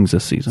those things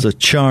this season. It's a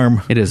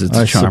charm. It is. It's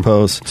a charm. I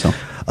suppose. So.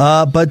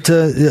 But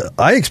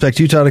I expect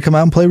Utah to come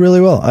out and play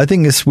really well. I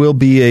think this will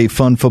be a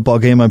fun football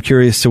game. I'm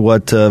curious to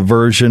what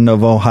version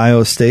of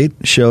Ohio State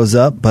shows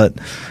up. But,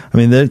 I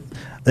mean,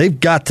 they've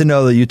got to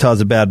know that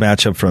Utah's a bad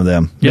matchup for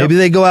them. Yep. Maybe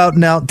they go out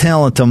and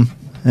out-talent them,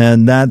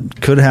 and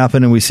that could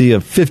happen, and we see a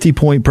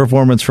 50-point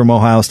performance from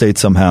Ohio State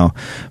somehow.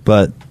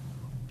 But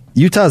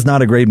Utah's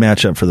not a great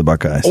matchup for the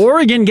Buckeyes.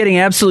 Oregon getting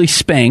absolutely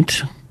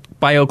spanked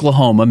by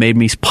Oklahoma made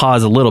me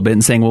pause a little bit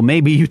and saying, well,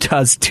 maybe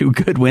Utah's 2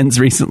 good wins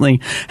recently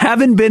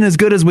haven't been as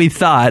good as we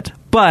thought,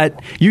 but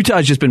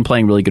Utah's just been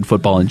playing really good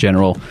football in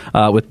general.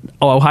 With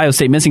Ohio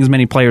State missing as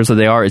many players as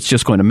they are, it's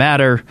just going to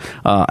matter.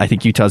 I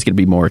think Utah's going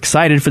to be more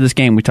excited for this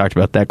game. We talked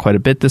about that quite a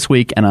bit this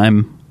week, and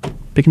I'm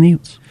picking the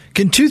Utes.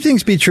 Can 2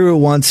 things be true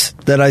at once?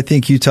 That I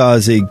think Utah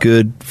is a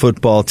good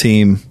football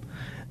team,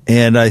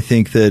 and I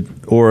think that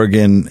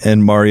Oregon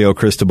and Mario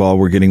Cristobal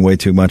were getting way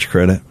too much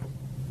credit?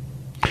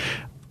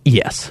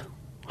 Yes.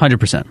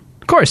 100%.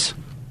 Of course.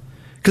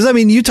 Because, I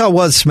mean, Utah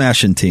was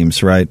smashing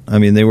teams, right? I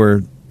mean, they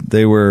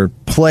were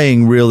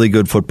playing really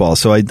good football.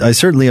 So I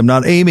certainly am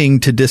not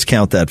aiming to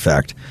discount that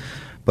fact.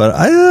 But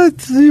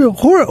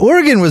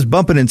Oregon was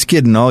bumping and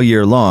skidding all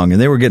year long, and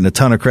they were getting a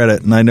ton of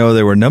credit. And I know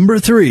they were number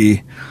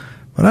 3,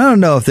 but I don't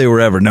know if they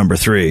were ever number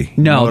 3.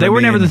 No, they were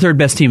never the 3rd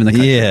best team in the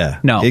country. Yeah,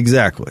 no,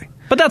 exactly.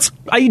 But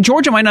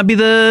Georgia might not be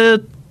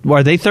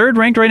are they 3rd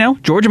ranked right now?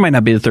 Georgia might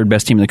not be the 3rd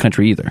best team in the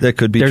country either. That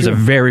could be There's true. a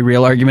very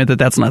real argument that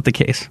that's not the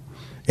case.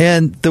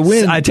 And the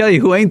win... I tell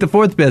you, who ain't the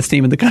 4th best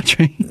team in the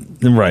country?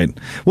 Right.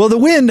 Well, the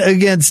win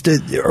against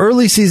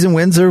early season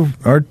wins are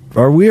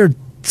weird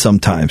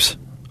sometimes.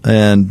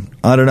 And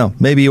I don't know.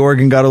 Maybe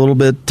Oregon got a little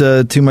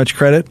bit too much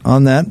credit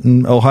on that.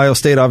 And Ohio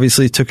State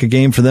obviously took a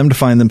game for them to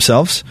find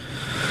themselves.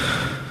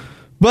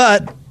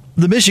 But...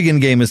 the Michigan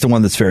game is the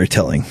one that's very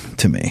telling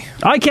to me.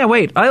 I can't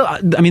wait.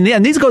 I mean,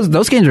 and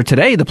those games are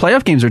today. The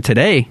playoff games are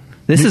today.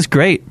 This is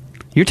great.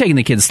 You're taking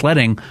the kids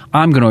sledding.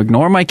 I'm going to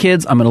ignore my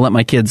kids. I'm going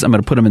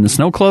to put them in the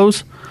snow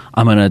clothes.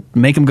 I'm going to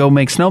make them go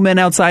make snowmen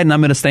outside, and I'm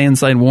going to stay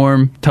inside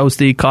warm,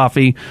 toasty,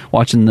 coffee,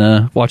 watching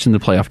the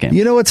playoff game.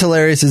 You know what's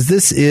hilarious is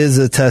this is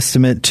a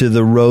testament to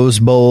the Rose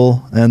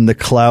Bowl and the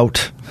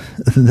clout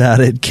that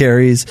it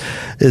carries,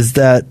 is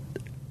that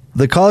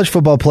the college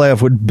football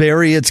playoff would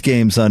bury its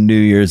games on New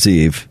Year's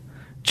Eve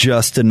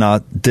just to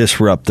not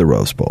disrupt the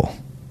Rose Bowl.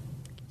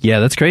 Yeah,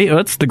 that's great.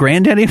 That's the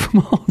granddaddy of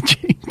them all,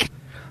 Jake.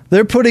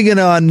 They're putting it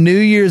on New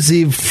Year's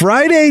Eve,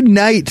 Friday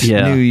night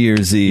New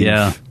Year's Eve.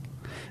 Yeah.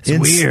 It's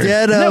weird.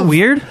 Isn't that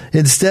weird?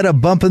 Instead of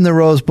bumping the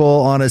Rose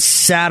Bowl on a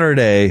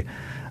Saturday,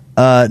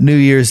 New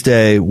Year's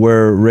Day,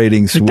 where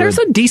ratings would... There's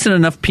a decent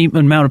enough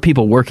amount of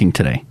people working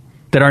today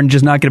that are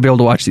just not going to be able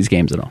to watch these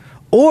games at all.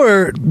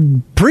 Or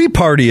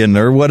pre-partying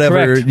or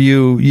whatever. Correct.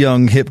 You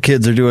young hip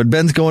kids are doing.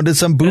 Ben's going to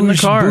some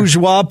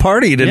bourgeois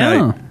party tonight.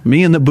 Yeah.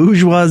 Me and the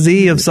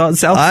bourgeoisie of South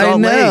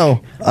Salt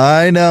Lake.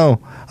 I know.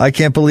 I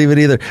can't believe it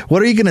either.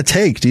 What are you going to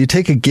take? Do you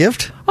take a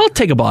gift? I'll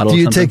take a bottle. Do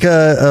you take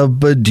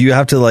but do you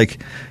have to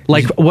like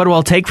what do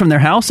I take from their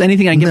house?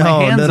 Anything I get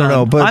my hands on.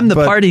 No. But I'm the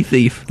party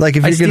thief. Like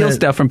if I you're steal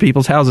stuff from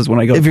people's houses when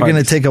I go. If you're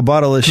going to take a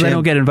bottle of champagne, I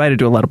don't get invited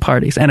to a lot of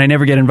parties, and I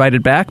never get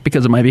invited back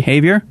because of my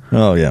behavior.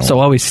 Oh yeah. So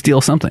I always steal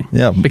something.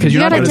 Yeah, because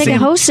you're not going to see a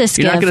hostess.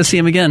 You're not going to see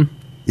him again.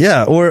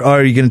 Yeah, or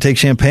are you going to take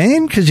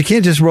champagne? Because you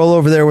can't just roll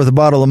over there with a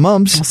bottle of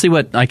Mumps. I'll see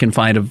what I can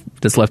find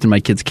that's left in my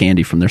kids'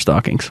 candy from their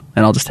stockings,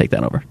 and I'll just take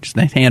that over. Just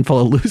a handful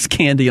of loose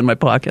candy in my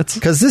pockets.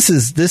 Because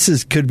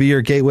this could be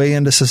your gateway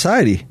into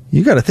society.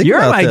 You got to think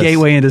about this. You're my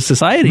gateway into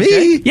society.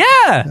 Me? Jay.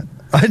 Yeah.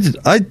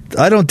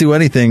 I don't do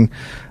anything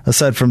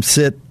aside from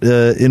sit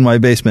in my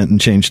basement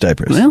and change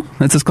diapers. Well,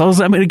 that's as close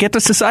as I'm going to get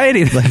to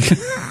society.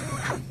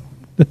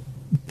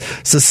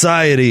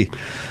 Society.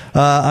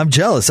 I'm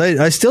jealous.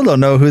 I still don't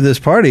know who this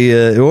party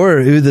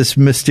or who this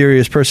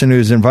mysterious person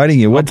who's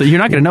inviting you. You're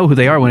not going to know who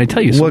they are when I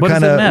tell you. So what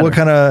kind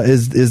of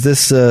is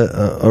this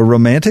a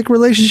romantic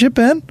relationship,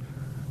 Ben?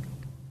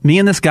 Me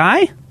and this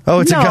guy?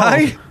 Oh, it's a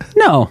guy?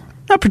 No,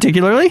 not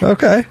particularly.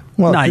 Okay.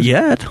 Well, not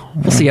yet.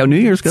 We'll see how New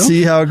Year's goes.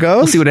 See how it goes.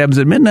 We'll see what happens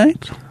at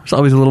midnight. There's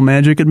always a little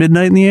magic at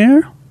midnight in the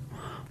air.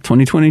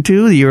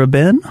 2022, the year of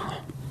Ben.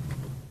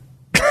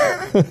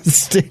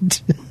 Stay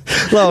tuned.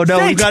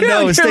 We've got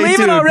no. Stay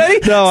tuned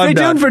already. No, stay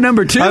tuned for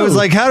number 2. I was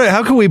like,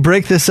 how can we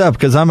break this up?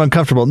 Because I'm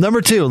uncomfortable. Number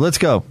 2. Let's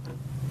go.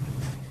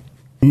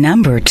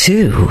 Number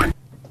 2.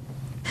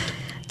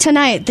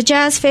 Tonight, the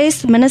Jazz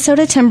face the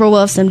Minnesota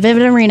Timberwolves in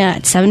Vivint Arena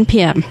at 7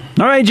 p.m.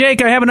 All right,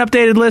 Jake, I have an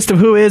updated list of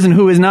who is and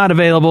who is not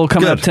available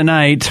coming up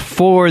tonight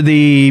for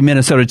the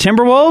Minnesota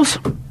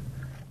Timberwolves.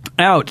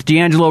 Out,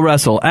 D'Angelo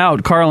Russell.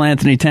 Out, Karl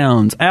Anthony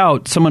Towns.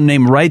 Out, someone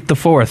named Wright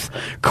IV.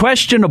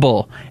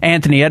 Questionable,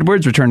 Anthony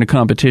Edwards returned to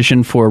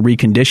competition for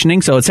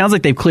reconditioning. So it sounds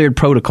like they've cleared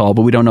protocol,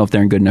 but we don't know if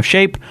they're in good enough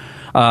shape.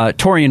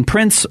 Taurean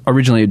Prince,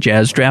 originally a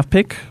Jazz draft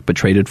pick, but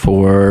traded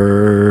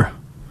for...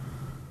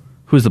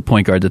 Who's the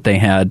point guard that they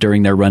had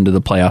during their run to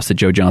the playoffs that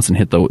Joe Johnson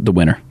hit the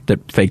winner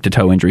that faked a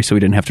toe injury so he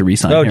didn't have to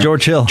re-sign him? Oh,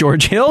 George Hill.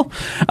 George Hill.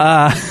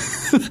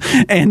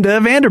 And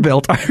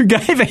Vanderbilt, our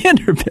guy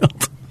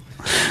Vanderbilt.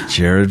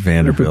 Jared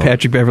Vanderbilt.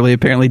 Patrick Beverly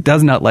apparently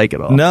does not like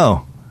it all.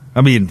 No.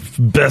 I mean,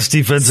 best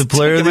defensive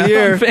player of the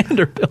year.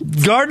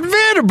 Vanderbilt. Garden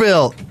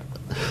Vanderbilt.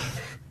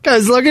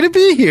 Guy's lucky to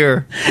be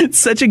here. It's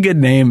such a good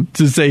name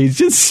to say. He's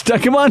just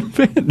stuck him on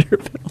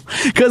Vanderbilt.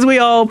 Because we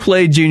all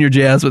played junior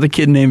jazz with a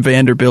kid named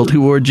Vanderbilt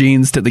who wore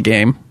jeans to the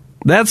game.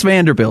 That's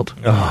Vanderbilt.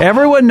 Oh.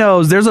 Everyone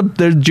knows there's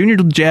junior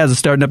jazz is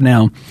starting up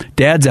now.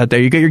 Dads out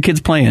there, you got your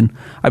kids playing.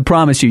 I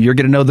promise you're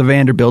going to know the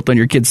Vanderbilt on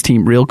your kid's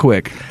team real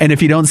quick. And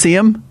if you don't see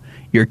him,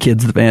 your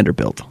kid's the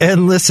Vanderbilt.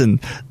 And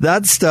listen,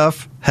 that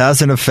stuff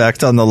has an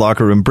effect on the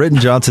locker room. Britton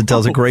Johnson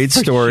tells a great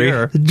story.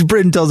 Sure.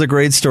 Britton tells a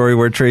great story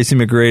where Tracy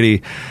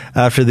McGrady,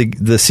 after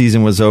the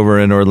season was over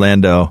in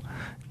Orlando,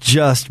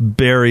 just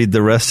buried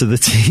the rest of the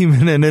team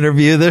in an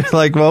interview. They're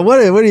like, well, what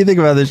do you think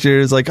about this year?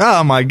 It's like,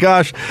 oh my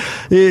gosh,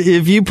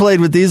 if you played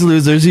with these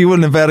losers, you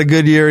wouldn't have had a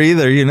good year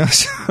either, you know?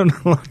 So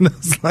along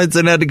those lines,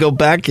 and had to go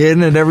back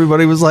in, and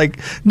everybody was like,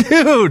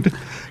 dude,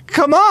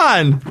 come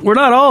on. We're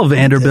not all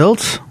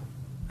Vanderbilts.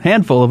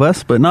 Handful of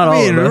us, but not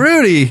all of us.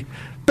 Rudy,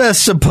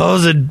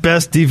 supposed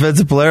best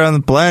defensive player on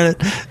the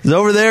planet, is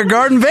over there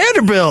guarding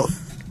Vanderbilt.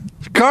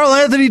 Karl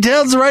Anthony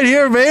Towns right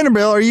here at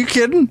Vanderbilt. Are you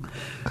kidding?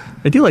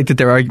 I do like that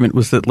their argument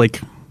was that,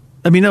 like,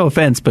 I mean, no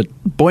offense, but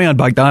Bojan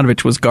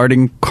Bogdanovic was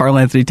guarding Karl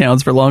Anthony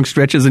Towns for long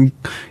stretches, and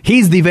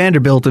he's the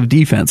Vanderbilt of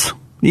defense.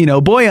 You know,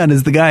 Bojan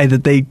is the guy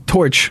that they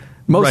torch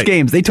most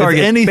games. They target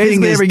if anything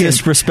basically is every game.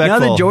 disrespectful.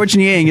 Now that George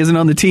Niang isn't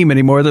on the team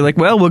anymore, they're like,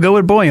 well, we'll go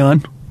with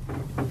Bojan.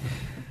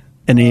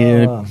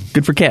 And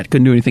good for Cat.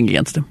 Couldn't do anything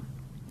against him.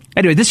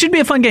 Anyway, this should be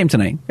a fun game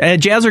tonight.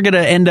 Jazz are going to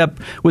end up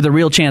with a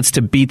real chance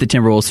to beat the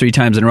Timberwolves 3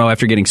 times in a row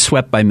after getting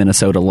swept by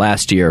Minnesota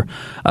last year.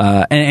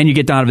 And you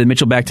get Donovan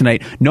Mitchell back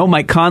tonight. No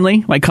Mike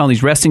Conley. Mike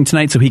Conley's resting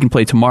tonight, so he can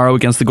play tomorrow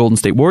against the Golden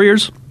State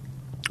Warriors.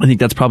 I think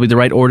that's probably the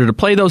right order to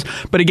play those.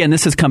 But again,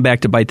 this has come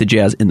back to bite the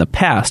Jazz in the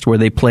past, where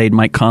they played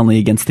Mike Conley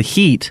against the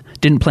Heat,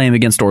 didn't play him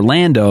against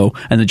Orlando,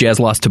 and the Jazz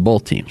lost to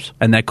both teams.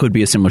 And that could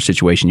be a similar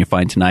situation you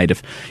find tonight.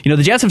 If the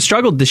Jazz have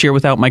struggled this year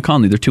without Mike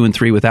Conley. They're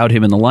 2-3 without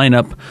him in the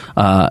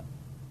lineup.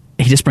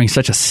 He just brings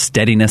such a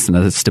steadiness and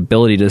a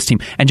stability to this team.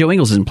 And Joe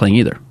Ingles isn't playing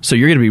either. So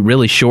you're going to be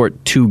really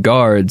short 2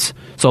 guards.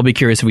 So I'll be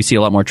curious if we see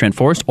a lot more Trent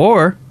Forrest,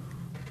 or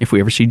if we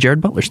ever see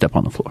Jared Butler step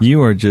on the floor.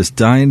 You are just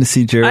dying to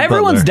see Jared Butler.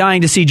 Everyone's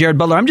dying to see Jared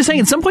Butler. I'm just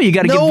saying at some point you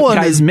got to give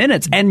guys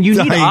minutes. And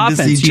you need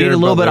offense. You need a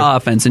little bit of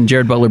offense, and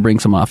Jared Butler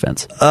brings some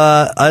offense.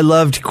 I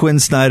loved Quinn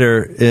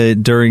Snyder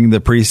during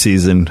the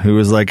preseason, who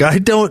was like, I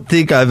don't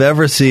think I've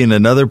ever seen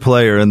another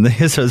player in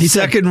his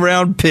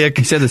second-round pick.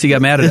 He said this. He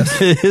got mad at us.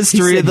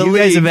 History of the league. You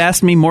guys have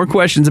asked me more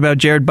questions about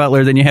Jared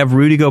Butler than you have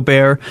Rudy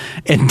Gobert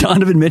and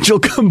Donovan Mitchell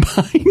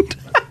combined.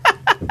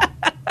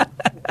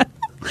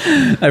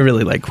 I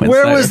really like Quinn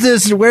Snyder.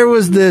 Where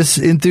was this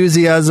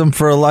enthusiasm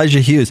for Elijah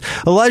Hughes?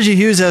 Elijah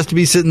Hughes has to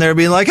be sitting there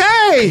being like,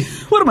 hey!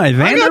 What am I,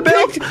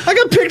 Vanderbilt? I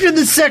got picked in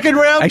the second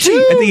round, actually,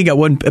 too. I think he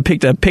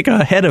got a pick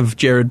ahead of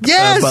Jared Butler the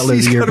year before.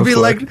 He's going to be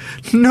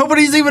like,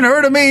 nobody's even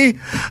heard of me.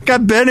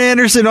 Got Ben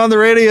Anderson on the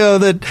radio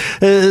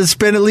that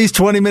spent at least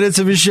 20 minutes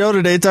of his show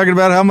today talking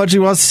about how much he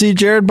wants to see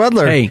Jared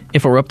Butler. Hey,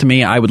 if it were up to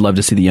me, I would love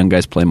to see the young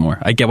guys play more.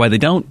 I get why they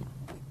don't,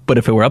 but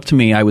if it were up to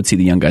me, I would see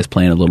the young guys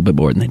playing a little bit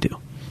more than they do.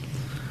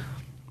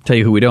 Tell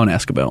you who we don't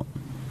ask about.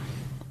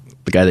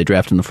 The guy they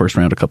drafted in the first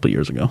round a couple of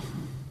years ago,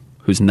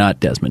 who's not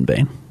Desmond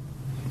Bane.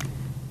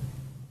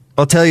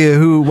 I'll tell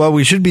you what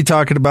we should be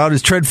talking about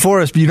is Trent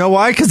Forrest. You know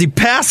why? Because he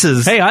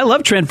passes. Hey, I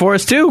love Trent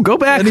Forrest too. Go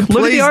back, look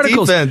at the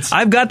articles. Defense.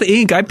 I've got the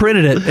ink. I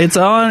printed it. It's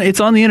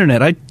on the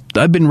internet.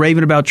 I've been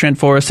raving about Trent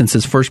Forrest since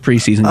his first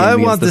preseason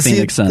game against the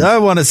Phoenix Suns. I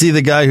want to see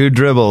the guy who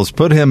dribbles.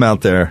 Put him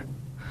out there.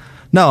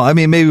 No, I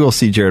mean, maybe we'll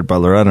see Jared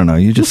Butler. I don't know.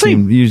 You just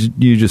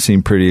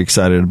seem pretty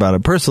excited about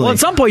it personally. Well, at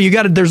some point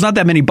there's not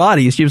that many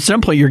bodies. At some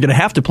point you're going to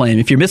have to play him.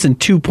 If you're missing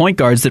 2 point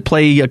guards that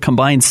play a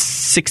combined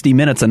 60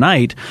 minutes a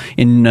night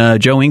in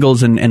Joe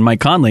Ingles and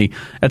Mike Conley,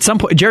 at some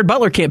point Jared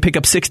Butler can't pick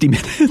up 60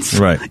 minutes.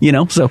 Right.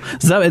 So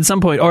at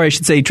some point, or I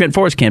should say Trent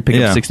Forrest can't pick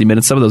up 60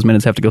 minutes. Some of those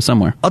minutes have to go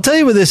somewhere. I'll tell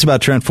you this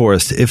about Trent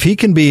Forrest. If he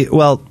can be,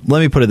 well,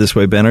 let me put it this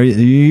way, Ben. Are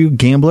you a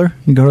gambler?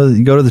 You go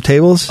to the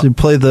tables? You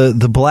play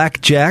the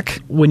blackjack?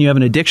 When you have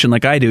an addiction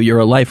like I do, you're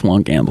a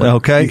lifelong gambler.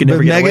 Okay. You can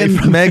never get away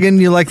from it. Megan,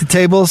 you like the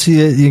tables?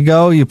 You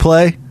go, you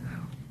play?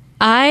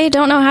 I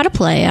don't know how to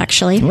play,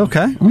 actually.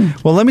 Okay.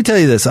 Well, let me tell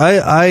you this.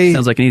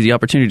 Sounds like an easy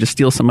opportunity to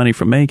steal some money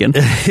from Megan.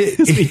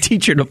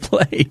 Teach her to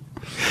play.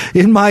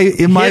 In my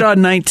hit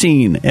on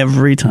 19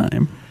 every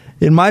time.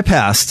 In my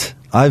past,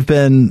 I've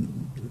been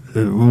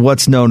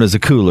what's known as a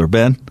cooler,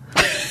 Ben.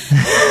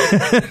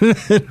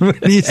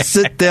 When you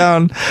sit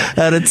down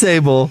at a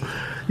table,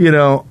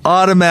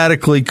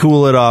 automatically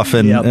cool it off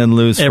and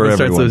lose for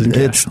everyone.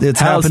 It's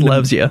House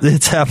loves you.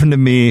 It's happened to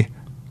me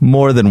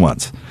more than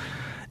once.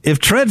 If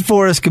Trent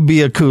Forrest could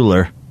be a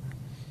cooler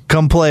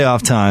come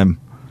playoff time,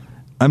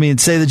 I mean,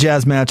 say the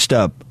Jazz matched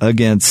up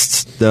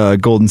against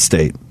Golden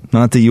State.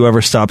 Not that you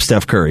ever stop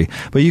Steph Curry.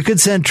 But you could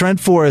send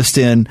Trent Forrest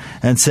in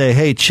and say,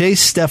 hey,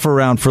 chase Steph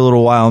around for a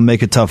little while and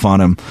make it tough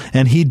on him.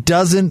 And he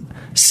doesn't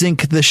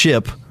sink the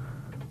ship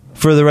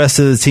for the rest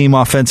of the team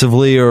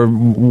offensively or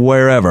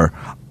wherever.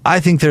 I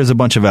think there's a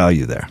bunch of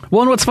value there.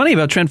 Well, and what's funny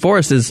about Trent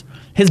Forrest is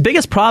his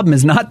biggest problem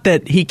is not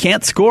that he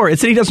can't score,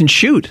 it's that he doesn't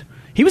shoot.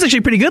 He was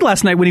actually pretty good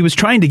last night when he was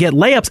trying to get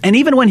layups, and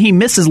even when he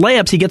misses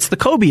layups, he gets the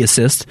Kobe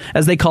assist,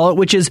 as they call it,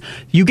 which is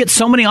you get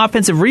so many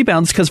offensive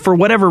rebounds because for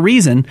whatever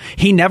reason,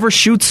 he never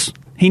shoots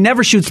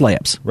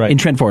layups in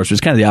Trent Forrest, which is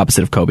kind of the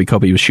opposite of Kobe.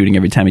 Kobe was shooting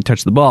every time he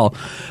touched the ball.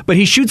 But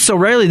he shoots so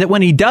rarely that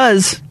when he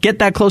does get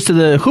that close to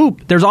the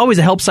hoop, there's always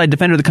a help side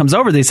defender that comes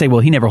over. They say, well,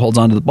 he never holds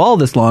on to the ball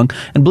this long.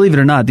 And believe it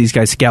or not, these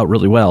guys scout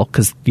really well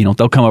because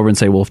they'll come over and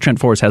say, well, if Trent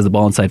Forrest has the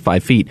ball inside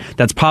 5 feet,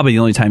 that's probably the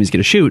only time he's going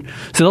to shoot.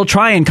 So they'll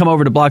try and come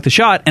over to block the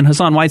shot, and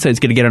Hassan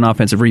Whiteside's going to get an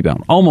offensive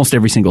rebound almost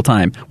every single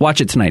time.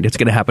 Watch it tonight. It's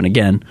going to happen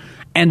again.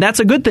 And that's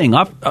a good thing.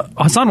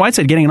 Hassan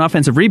Whiteside getting an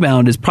offensive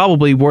rebound is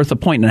probably worth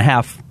 1.5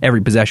 points every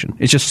possession.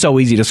 It's just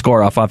so easy to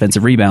score off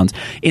offensive rebounds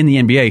in the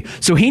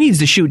NBA. So he needs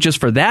to shoot just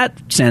for that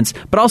sense,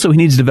 but also he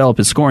needs to develop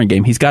his scoring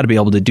game. He's got to be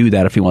able to do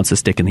that if he wants to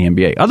stick in the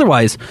NBA.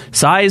 Otherwise,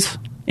 size,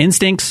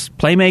 instincts,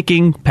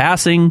 playmaking,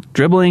 passing,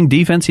 dribbling,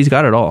 defense, he's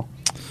got it all.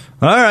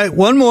 All right,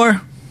 one more.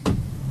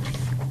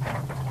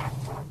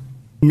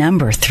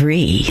 Number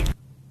 3.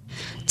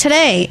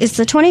 Today is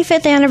the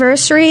 25th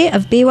anniversary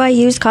of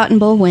BYU's Cotton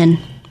Bowl win.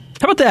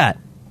 How about that?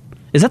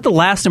 Is that the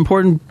last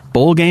important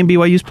bowl game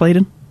BYU's played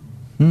in?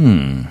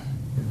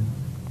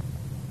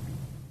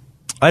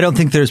 I don't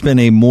think there's been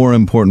a more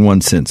important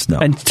one since, no.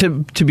 And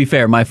to be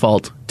fair, my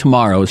fault.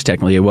 Tomorrow is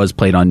technically, it was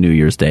played on New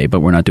Year's Day,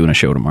 but we're not doing a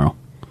show tomorrow.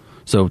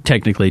 So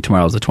technically,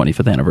 tomorrow is the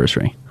 25th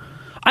anniversary.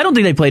 I don't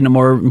think they played in a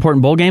more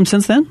important bowl game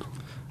since then.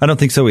 I don't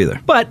think so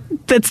either. But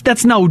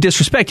that's no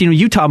disrespect.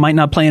 Utah might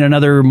not play in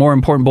another more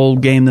important bowl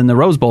game than the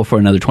Rose Bowl for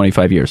another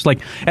 25 years.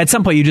 Like, at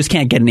some point, you just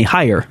can't get any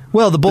higher.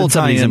 Well, the bowl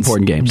tie-ins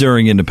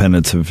during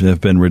independence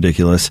have been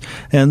ridiculous.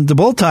 And the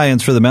bowl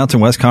tie-ins for the Mountain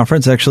West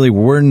Conference actually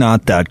were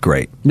not that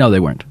great. No, they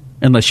weren't.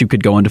 Unless you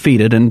could go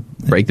undefeated and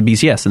break the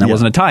BCS. And that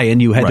wasn't a tie-in.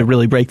 You had to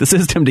really break the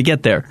system to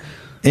get there.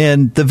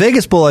 And the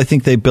Vegas Bowl, I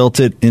think they built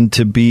it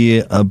into be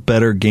a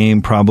better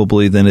game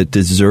probably than it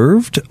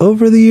deserved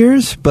over the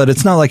years. But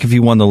it's not like if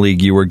you won the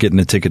league, you were getting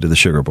a ticket to the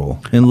Sugar Bowl,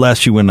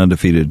 unless you went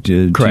undefeated,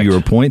 to your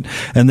point.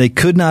 And they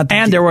could not...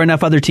 And there were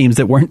enough other teams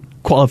that weren't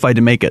qualified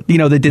to make it.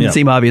 That didn't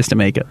seem obvious to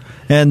make it.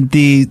 And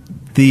the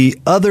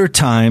other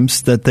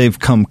times that they've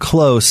come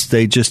close,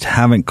 they just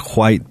haven't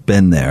quite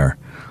been there.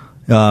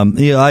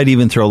 I'd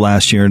even throw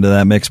last year into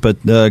that mix,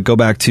 but go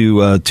back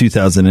to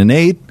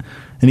 2008.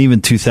 And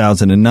even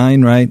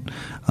 2009, right?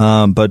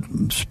 But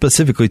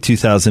specifically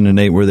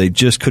 2008, where they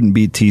just couldn't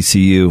beat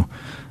TCU.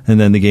 And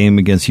then the game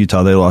against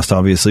Utah, they lost,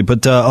 obviously.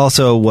 But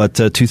also,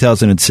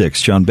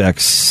 2006, John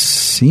Beck's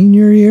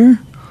senior year,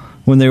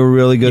 when they were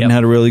really good and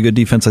had a really good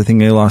defense. I think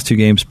they lost 2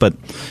 games, but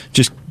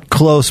just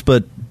close,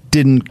 but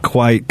didn't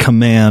quite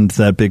command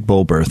that big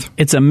bowl berth.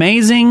 It's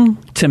amazing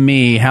to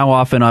me how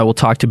often I will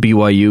talk to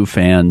BYU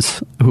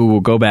fans who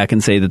will go back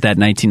and say that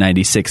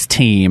 1996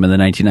 team and the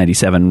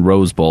 1997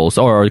 Rose Bowls,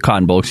 or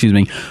Cotton Bowl,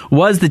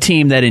 was the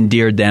team that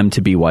endeared them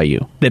to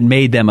BYU, that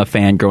made them a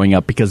fan growing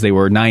up because they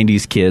were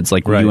 90s kids.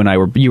 Like you and I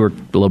were, you were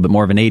a little bit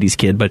more of an 80s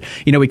kid, but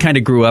we kind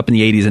of grew up in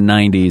the 80s and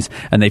 90s,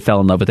 and they fell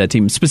in love with that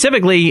team.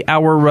 Specifically,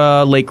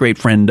 our late great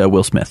friend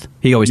Will Smith.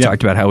 He always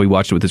talked about how he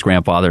watched it with his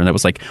grandfather, and that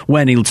was like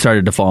when he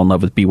started to fall in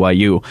love with BYU.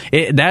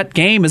 That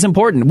game is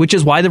important, which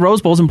is why the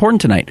Rose Bowl is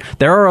important tonight.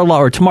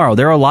 Tomorrow,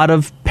 there are a lot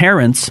of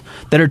parents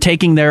that are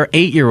taking their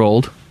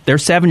 8-year-old, their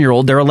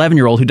 7-year-old, their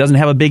 11-year-old who doesn't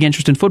have a big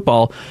interest in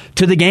football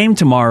to the game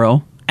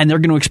tomorrow, and they're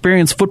going to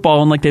experience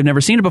football like they've never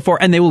seen it before,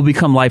 and they will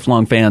become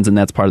lifelong fans, and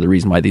that's part of the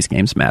reason why these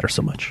games matter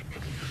so much.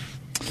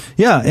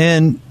 Yeah,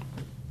 and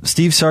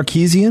Steve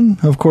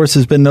Sarkisian, of course,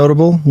 has been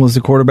notable, was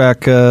the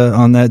quarterback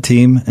on that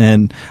team,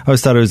 and I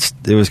always thought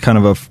it was kind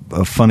of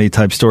a funny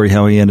type story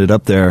how he ended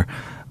up there,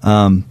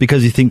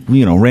 because you think,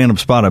 random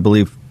spot, I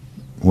believe,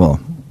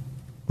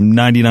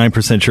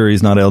 99% sure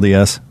he's not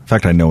LDS. In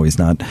fact, I know he's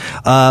not.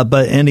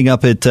 But ending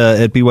up at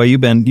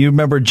BYU, Ben, you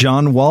remember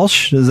John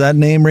Walsh? Does that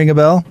name ring a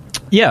bell?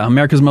 Yeah,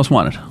 America's Most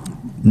Wanted.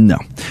 No.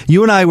 He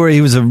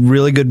was a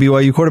really good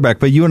BYU quarterback,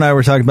 but you and I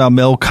were talking about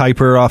Mel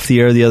Kiper off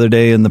the air the other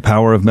day and the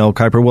power of Mel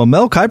Kiper. Well,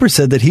 Mel Kiper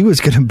said that he was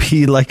going to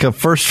be like a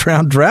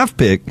first-round draft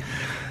pick,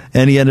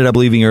 and he ended up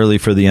leaving early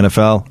for the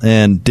NFL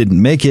and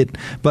didn't make it.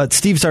 But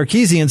Steve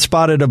Sarkisian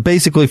spotted a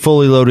basically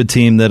fully loaded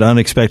team that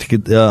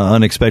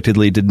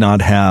unexpectedly did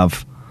not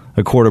have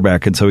a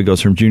quarterback, and so he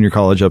goes from junior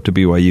college up to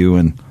BYU.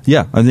 And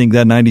yeah, I think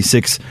that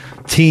 96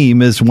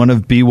 team is one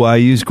of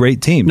BYU's great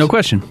teams. No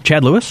question.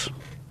 Chad Lewis?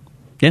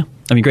 Yeah,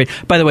 great.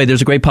 By the way,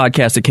 there's a great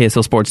podcast at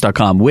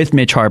KSLSports.com with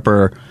Mitch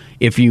Harper.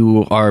 If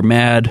you are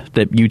mad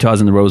that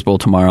Utah's in the Rose Bowl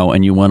tomorrow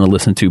and you want to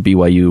listen to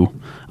BYU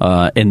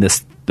in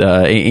this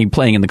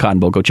playing in the Cotton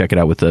Bowl, go check it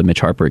out with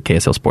Mitch Harper at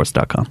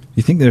KSLSports.com.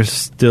 You think there's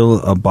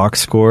still a box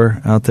score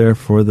out there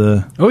for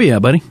the... Oh, yeah,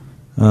 buddy.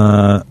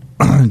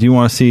 Do you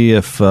want to see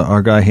if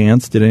our guy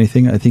Hans did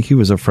anything? I think he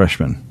was a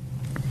freshman.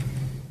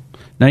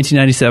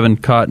 1997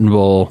 Cotton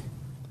Bowl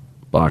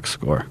box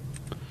score.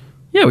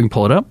 Yeah, we can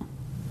pull it up.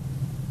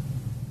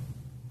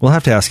 We'll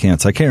have to ask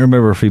Hans. I can't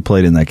remember if he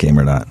played in that game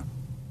or not.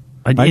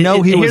 I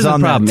know he was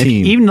on that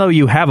team. Even though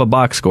you have a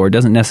box score, it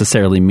doesn't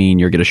necessarily mean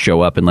you're going to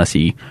show up unless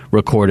he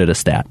recorded a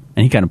stat.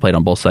 And he kind of played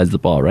on both sides of the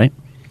ball, right?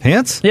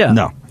 Hans? Yeah.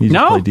 No. He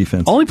just played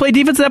defense. Only played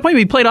defense at that point, but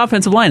he played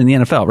offensive line in the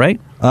NFL, right?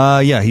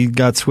 Yeah, he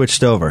got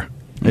switched over.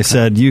 They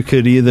said you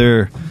could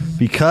either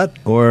be cut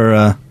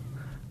or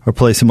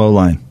play some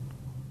O-line.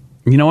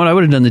 You know what? I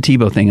would have done the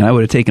Tebow thing, and I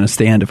would have taken a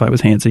stand if I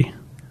was Hansy.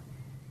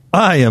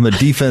 I am a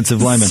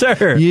defensive lineman.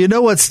 Sir. You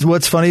know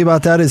what's funny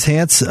about that is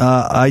Hans,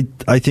 I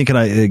think, and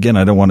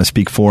I don't want to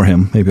speak for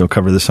him. Maybe I'll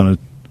cover this on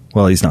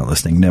well, he's not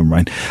listening. Never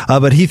mind.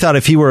 But he thought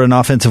if he were an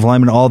offensive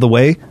lineman all the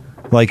way,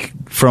 like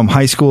from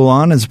high school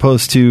on, as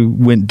opposed to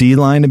went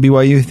D-line at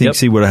BYU, he thinks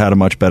he would have had a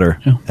much better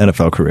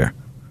NFL career.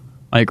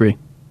 I agree.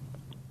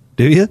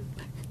 Do you?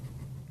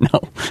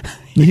 No.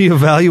 You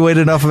evaluate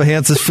enough of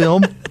Hans's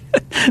film? I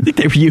think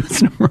they were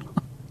using him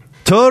wrong.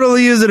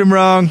 Totally using him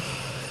wrong.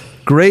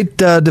 Great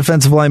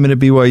defensive lineman at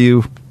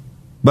BYU.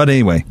 But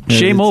anyway.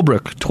 Shea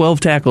Mulbrook, 12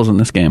 tackles in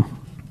this game.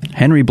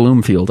 Henry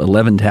Bloomfield,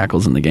 11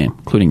 tackles in the game,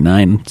 including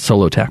 9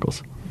 solo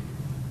tackles.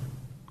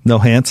 No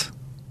Hans?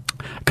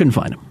 Couldn't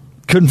find him.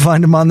 Couldn't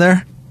find him on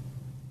there?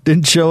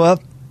 Didn't show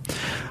up?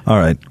 All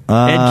right.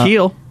 Ed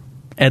Keel,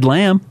 Ed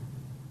Lamb.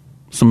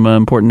 Some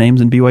important names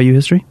in BYU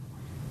history.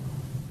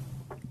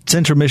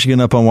 Central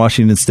Michigan up on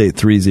Washington State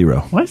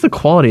 3-0. Why is the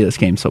quality of this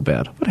game so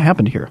bad? What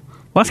happened here?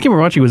 Last game we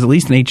were watching was at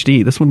least in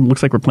HD. This one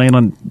looks like we're playing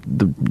on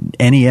the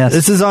NES.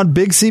 This is on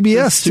big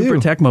CBS, Super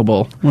too. Tecmo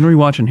Bowl. What are we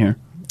watching here?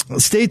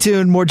 Stay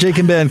tuned. More Jake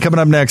and Ben coming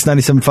up next.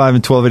 97.5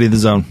 and 1280 The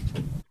Zone.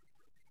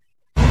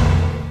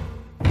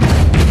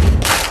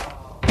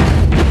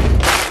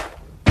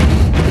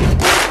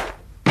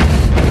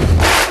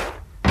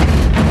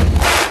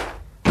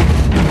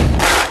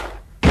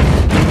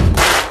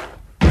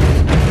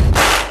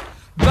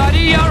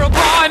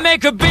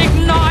 Make a big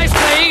noise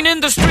playing in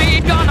the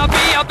street, gonna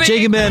be a big...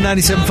 Jake and Ben,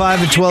 97.5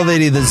 and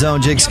 1280 The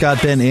Zone. Jake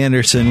Scott, Ben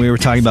Anderson. We were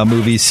talking about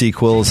movie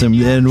sequels,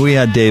 and we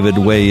had David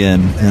weigh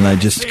in, and I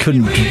just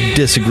couldn't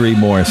disagree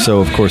more. So,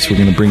 of course, we're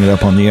going to bring it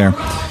up on the air.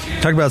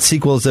 Talk about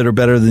sequels that are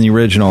better than the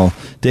original.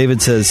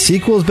 David says,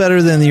 sequels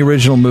better than the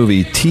original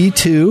movie.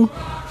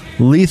 T2,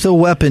 Lethal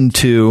Weapon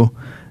 2,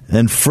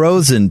 and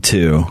Frozen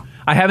 2.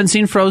 I haven't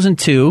seen Frozen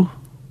 2,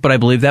 but I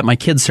believe that my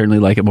kids certainly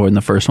like it more than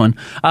the first one.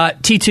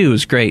 T2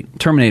 is great.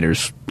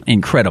 Terminator's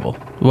incredible.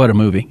 What a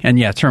movie. And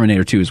yeah,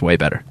 Terminator 2 is way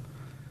better.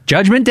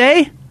 Judgment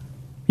Day?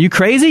 You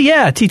crazy?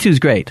 Yeah, T2 is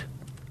great.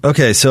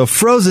 Okay, so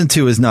Frozen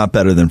 2 is not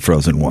better than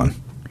Frozen 1.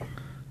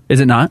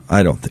 Is it not?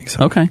 I don't think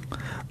so. Okay.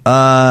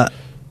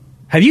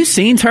 Have you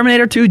seen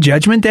Terminator 2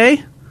 Judgment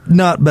Day?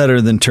 Not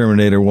better than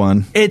Terminator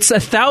 1. It's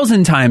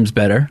 1,000 times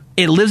better.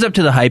 It lives up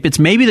to the hype. It's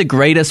maybe the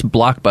greatest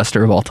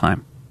blockbuster of all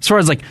time. As far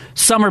as like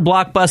summer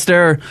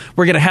blockbuster,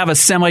 we're going to have a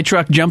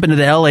semi-truck jump into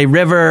the LA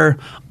River,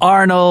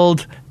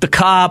 Arnold, the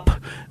cop,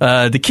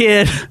 the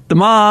kid, the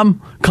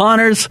mom,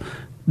 Connors.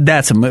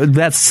 That's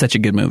such a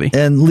good movie.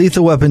 And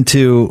Lethal Weapon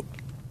 2,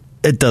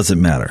 it doesn't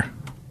matter.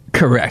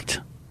 Correct.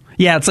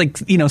 Yeah, it's like,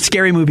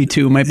 Scary Movie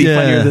 2 might be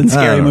funnier than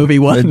Scary Movie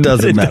 1. It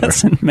doesn't matter. It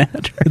doesn't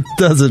matter. It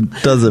doesn't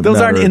Those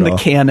matter aren't in at the all.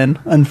 canon,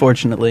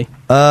 unfortunately.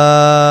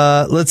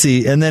 Let's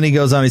see. And then he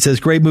goes on. He says,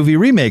 great movie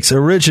remakes.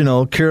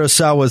 Original,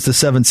 Kurosawa's The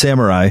Seven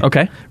Samurai.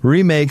 Okay.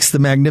 Remakes, The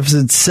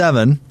Magnificent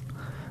Seven.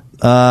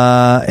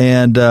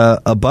 And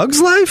A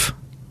Bug's Life?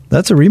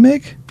 That's a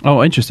remake?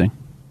 Oh, interesting.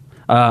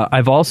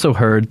 I've also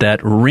heard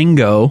that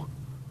Ringo...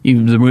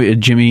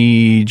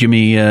 Jimmy,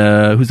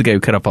 who's the guy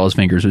who cut off all his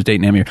fingers? Who's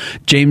dating Amir?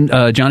 Johnny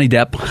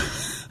Depp.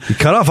 He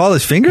cut off all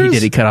his fingers? He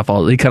did. He cut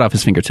off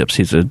his fingertips.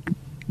 He's a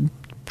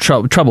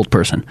troubled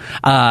person.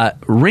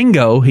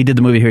 Ringo, he did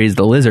the movie here. He's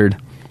the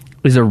Lizard.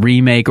 Is a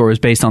remake or is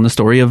based on the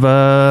story of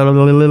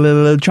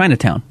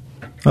Chinatown.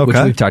 Okay. Which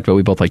we've talked about.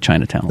 We both like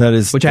Chinatown.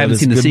 Which I haven't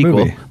seen the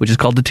sequel, movie. which is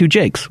called The Two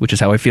Jakes, which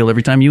is how I feel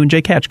every time you and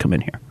Jake Hatch come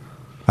in here.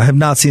 I have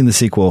not seen the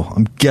sequel.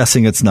 I'm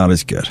guessing it's not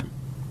as good.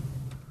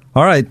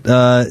 All right.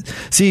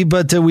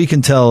 But we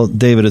can tell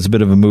David is a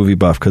bit of a movie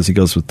buff because he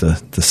goes with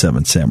the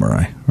Seven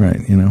Samurai, right?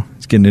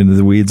 He's getting into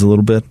the weeds a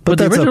little bit. But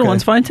the that's original okay.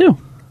 one's fine, too.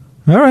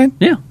 All right.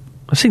 Yeah.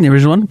 I've seen the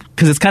original one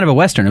because it's kind of a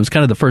Western. It was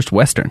kind of the first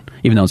Western,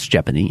 even though it's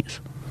Japanese.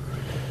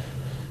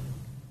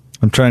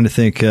 I'm trying to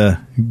think.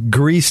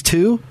 Grease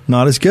 2,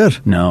 not as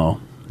good. No,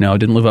 it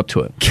didn't live up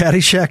to it.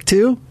 Caddyshack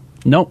 2?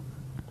 Nope.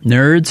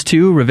 Nerds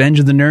 2, Revenge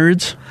of the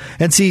Nerds.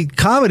 And see,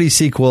 comedy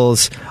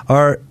sequels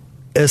are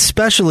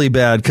especially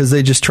bad because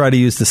they just try to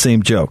use the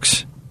same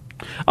jokes.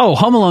 Oh,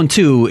 Home Alone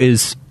 2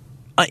 is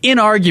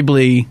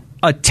inarguably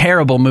a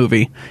terrible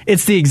movie.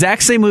 It's the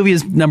exact same movie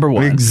as number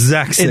 1.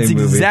 Exact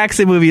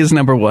same movie as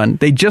number 1.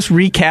 They just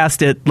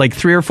recast it like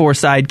 3 or 4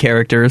 side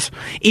characters,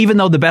 even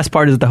though the best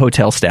part is the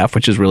hotel staff,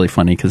 which is really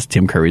funny because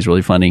Tim Curry's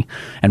really funny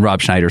and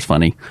Rob Schneider's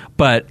funny.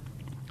 But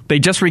they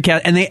just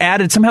recast, and they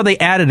added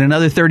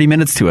another 30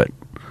 minutes to it.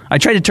 I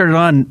tried to turn it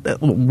on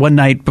one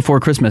night before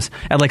Christmas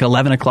at like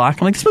 11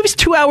 o'clock. I'm like, this movie's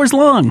 2 hours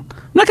long.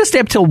 I'm not going to stay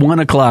up till 1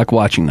 o'clock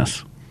watching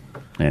this.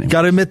 Anyway.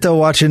 Got to admit, though,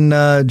 watching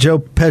Joe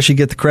Pesci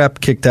get the crap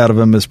kicked out of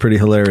him is pretty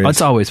hilarious.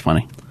 It's always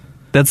funny.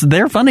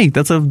 They're funny.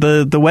 That's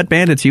the Wet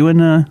Bandits. You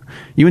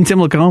and Tim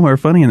Lacombe are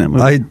funny in that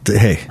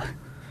movie.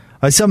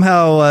 I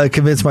somehow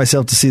convinced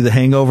myself to see The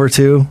Hangover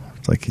too.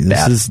 It's like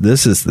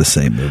this is the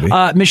same movie.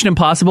 Mission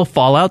Impossible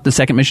Fallout, the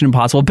second Mission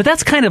Impossible, but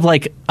that's kind of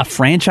like a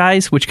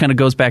franchise, which kind of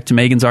goes back to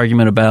Megan's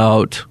argument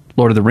about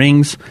Lord of the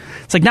Rings.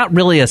 It's like not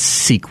really a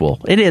sequel.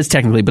 It is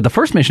technically, but the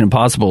first Mission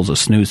Impossible is a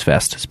snooze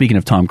fest, speaking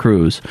of Tom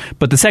Cruise.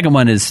 But the second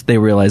one is they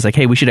realize, like,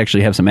 hey, we should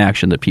actually have some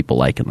action that people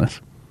like in this.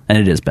 And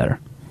it is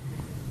better.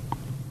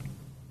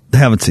 I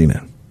haven't seen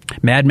it.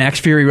 Mad Max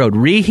Fury Road.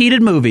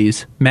 Reheated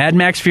movies. Mad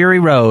Max Fury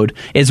Road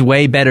is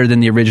way better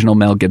than the original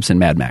Mel Gibson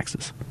Mad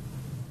Maxes.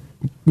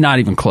 Not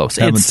even close.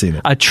 Haven't seen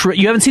it.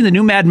 You haven't seen the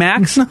new Mad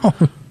Max? No.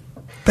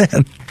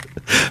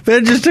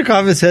 Ben just took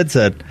off his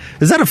headset.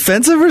 Is that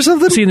offensive or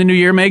something? See the new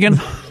year, Megan?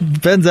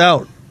 Ben's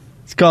out.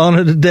 He's calling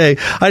it a day.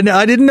 I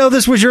didn't know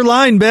this was your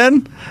line,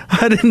 Ben.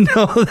 I didn't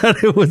know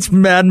that it was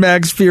Mad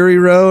Max Fury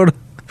Road.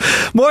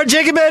 More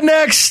Jake and Ben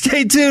next.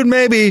 Stay tuned,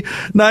 maybe.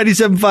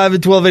 97.5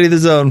 at 1280 The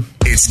Zone.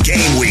 It's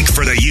game week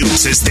for the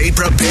Utes as they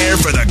prepare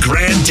for the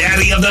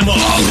granddaddy of them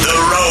all, the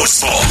Rose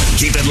Bowl.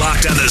 Keep it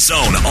locked on The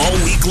Zone all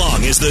week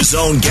long as The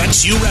Zone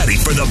gets you ready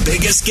for the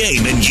biggest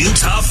game in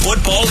Utah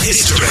football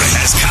history.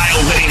 As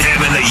Kyle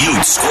Whittingham and the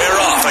Utes square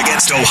off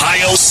against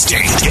Ohio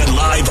State. Get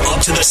live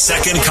up to the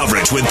second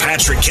coverage with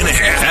Patrick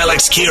Kinahan,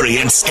 Alex Keary,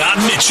 and Scott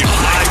Mitchell.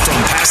 Live from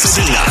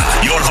Pasadena,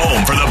 your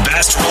home for the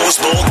best Rose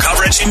Bowl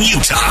coverage in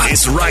Utah.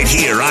 It's right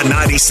here on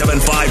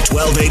 97.5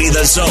 1280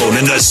 The Zone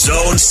and The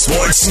Zone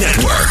Sports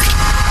Network.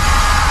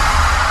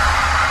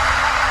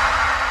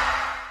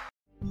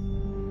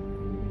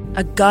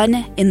 A gun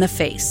in the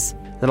face.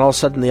 Then all of a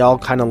sudden they all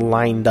kind of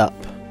lined up.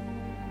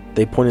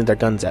 They pointed their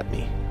guns at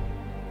me.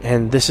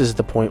 And this is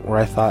the point where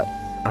I thought,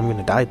 I'm going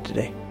to die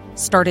today.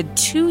 Started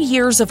 2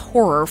 years of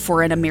horror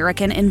for an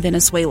American in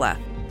Venezuela.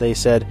 They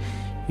said,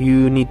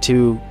 you need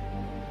to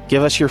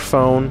give us your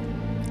phone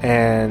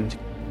and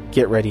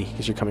get ready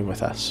because you're coming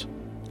with us.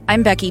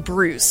 I'm Becky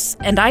Bruce,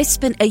 and I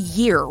spent a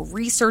year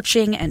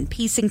researching and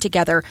piecing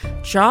together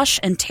Josh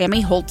and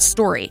Tammy Holt's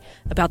story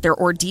about their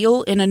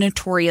ordeal in a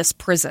notorious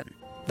prison.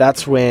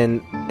 That's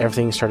when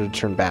everything started to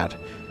turn bad.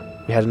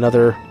 We had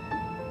another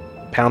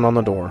pound on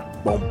the door.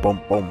 Boom,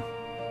 boom, boom.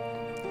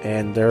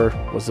 And there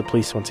was the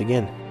police once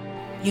again.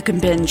 You can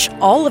binge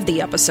all of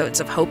the episodes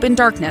of Hope in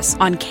Darkness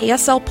on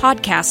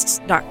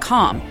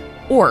KSLPodcasts.com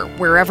or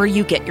wherever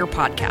you get your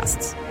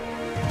podcasts.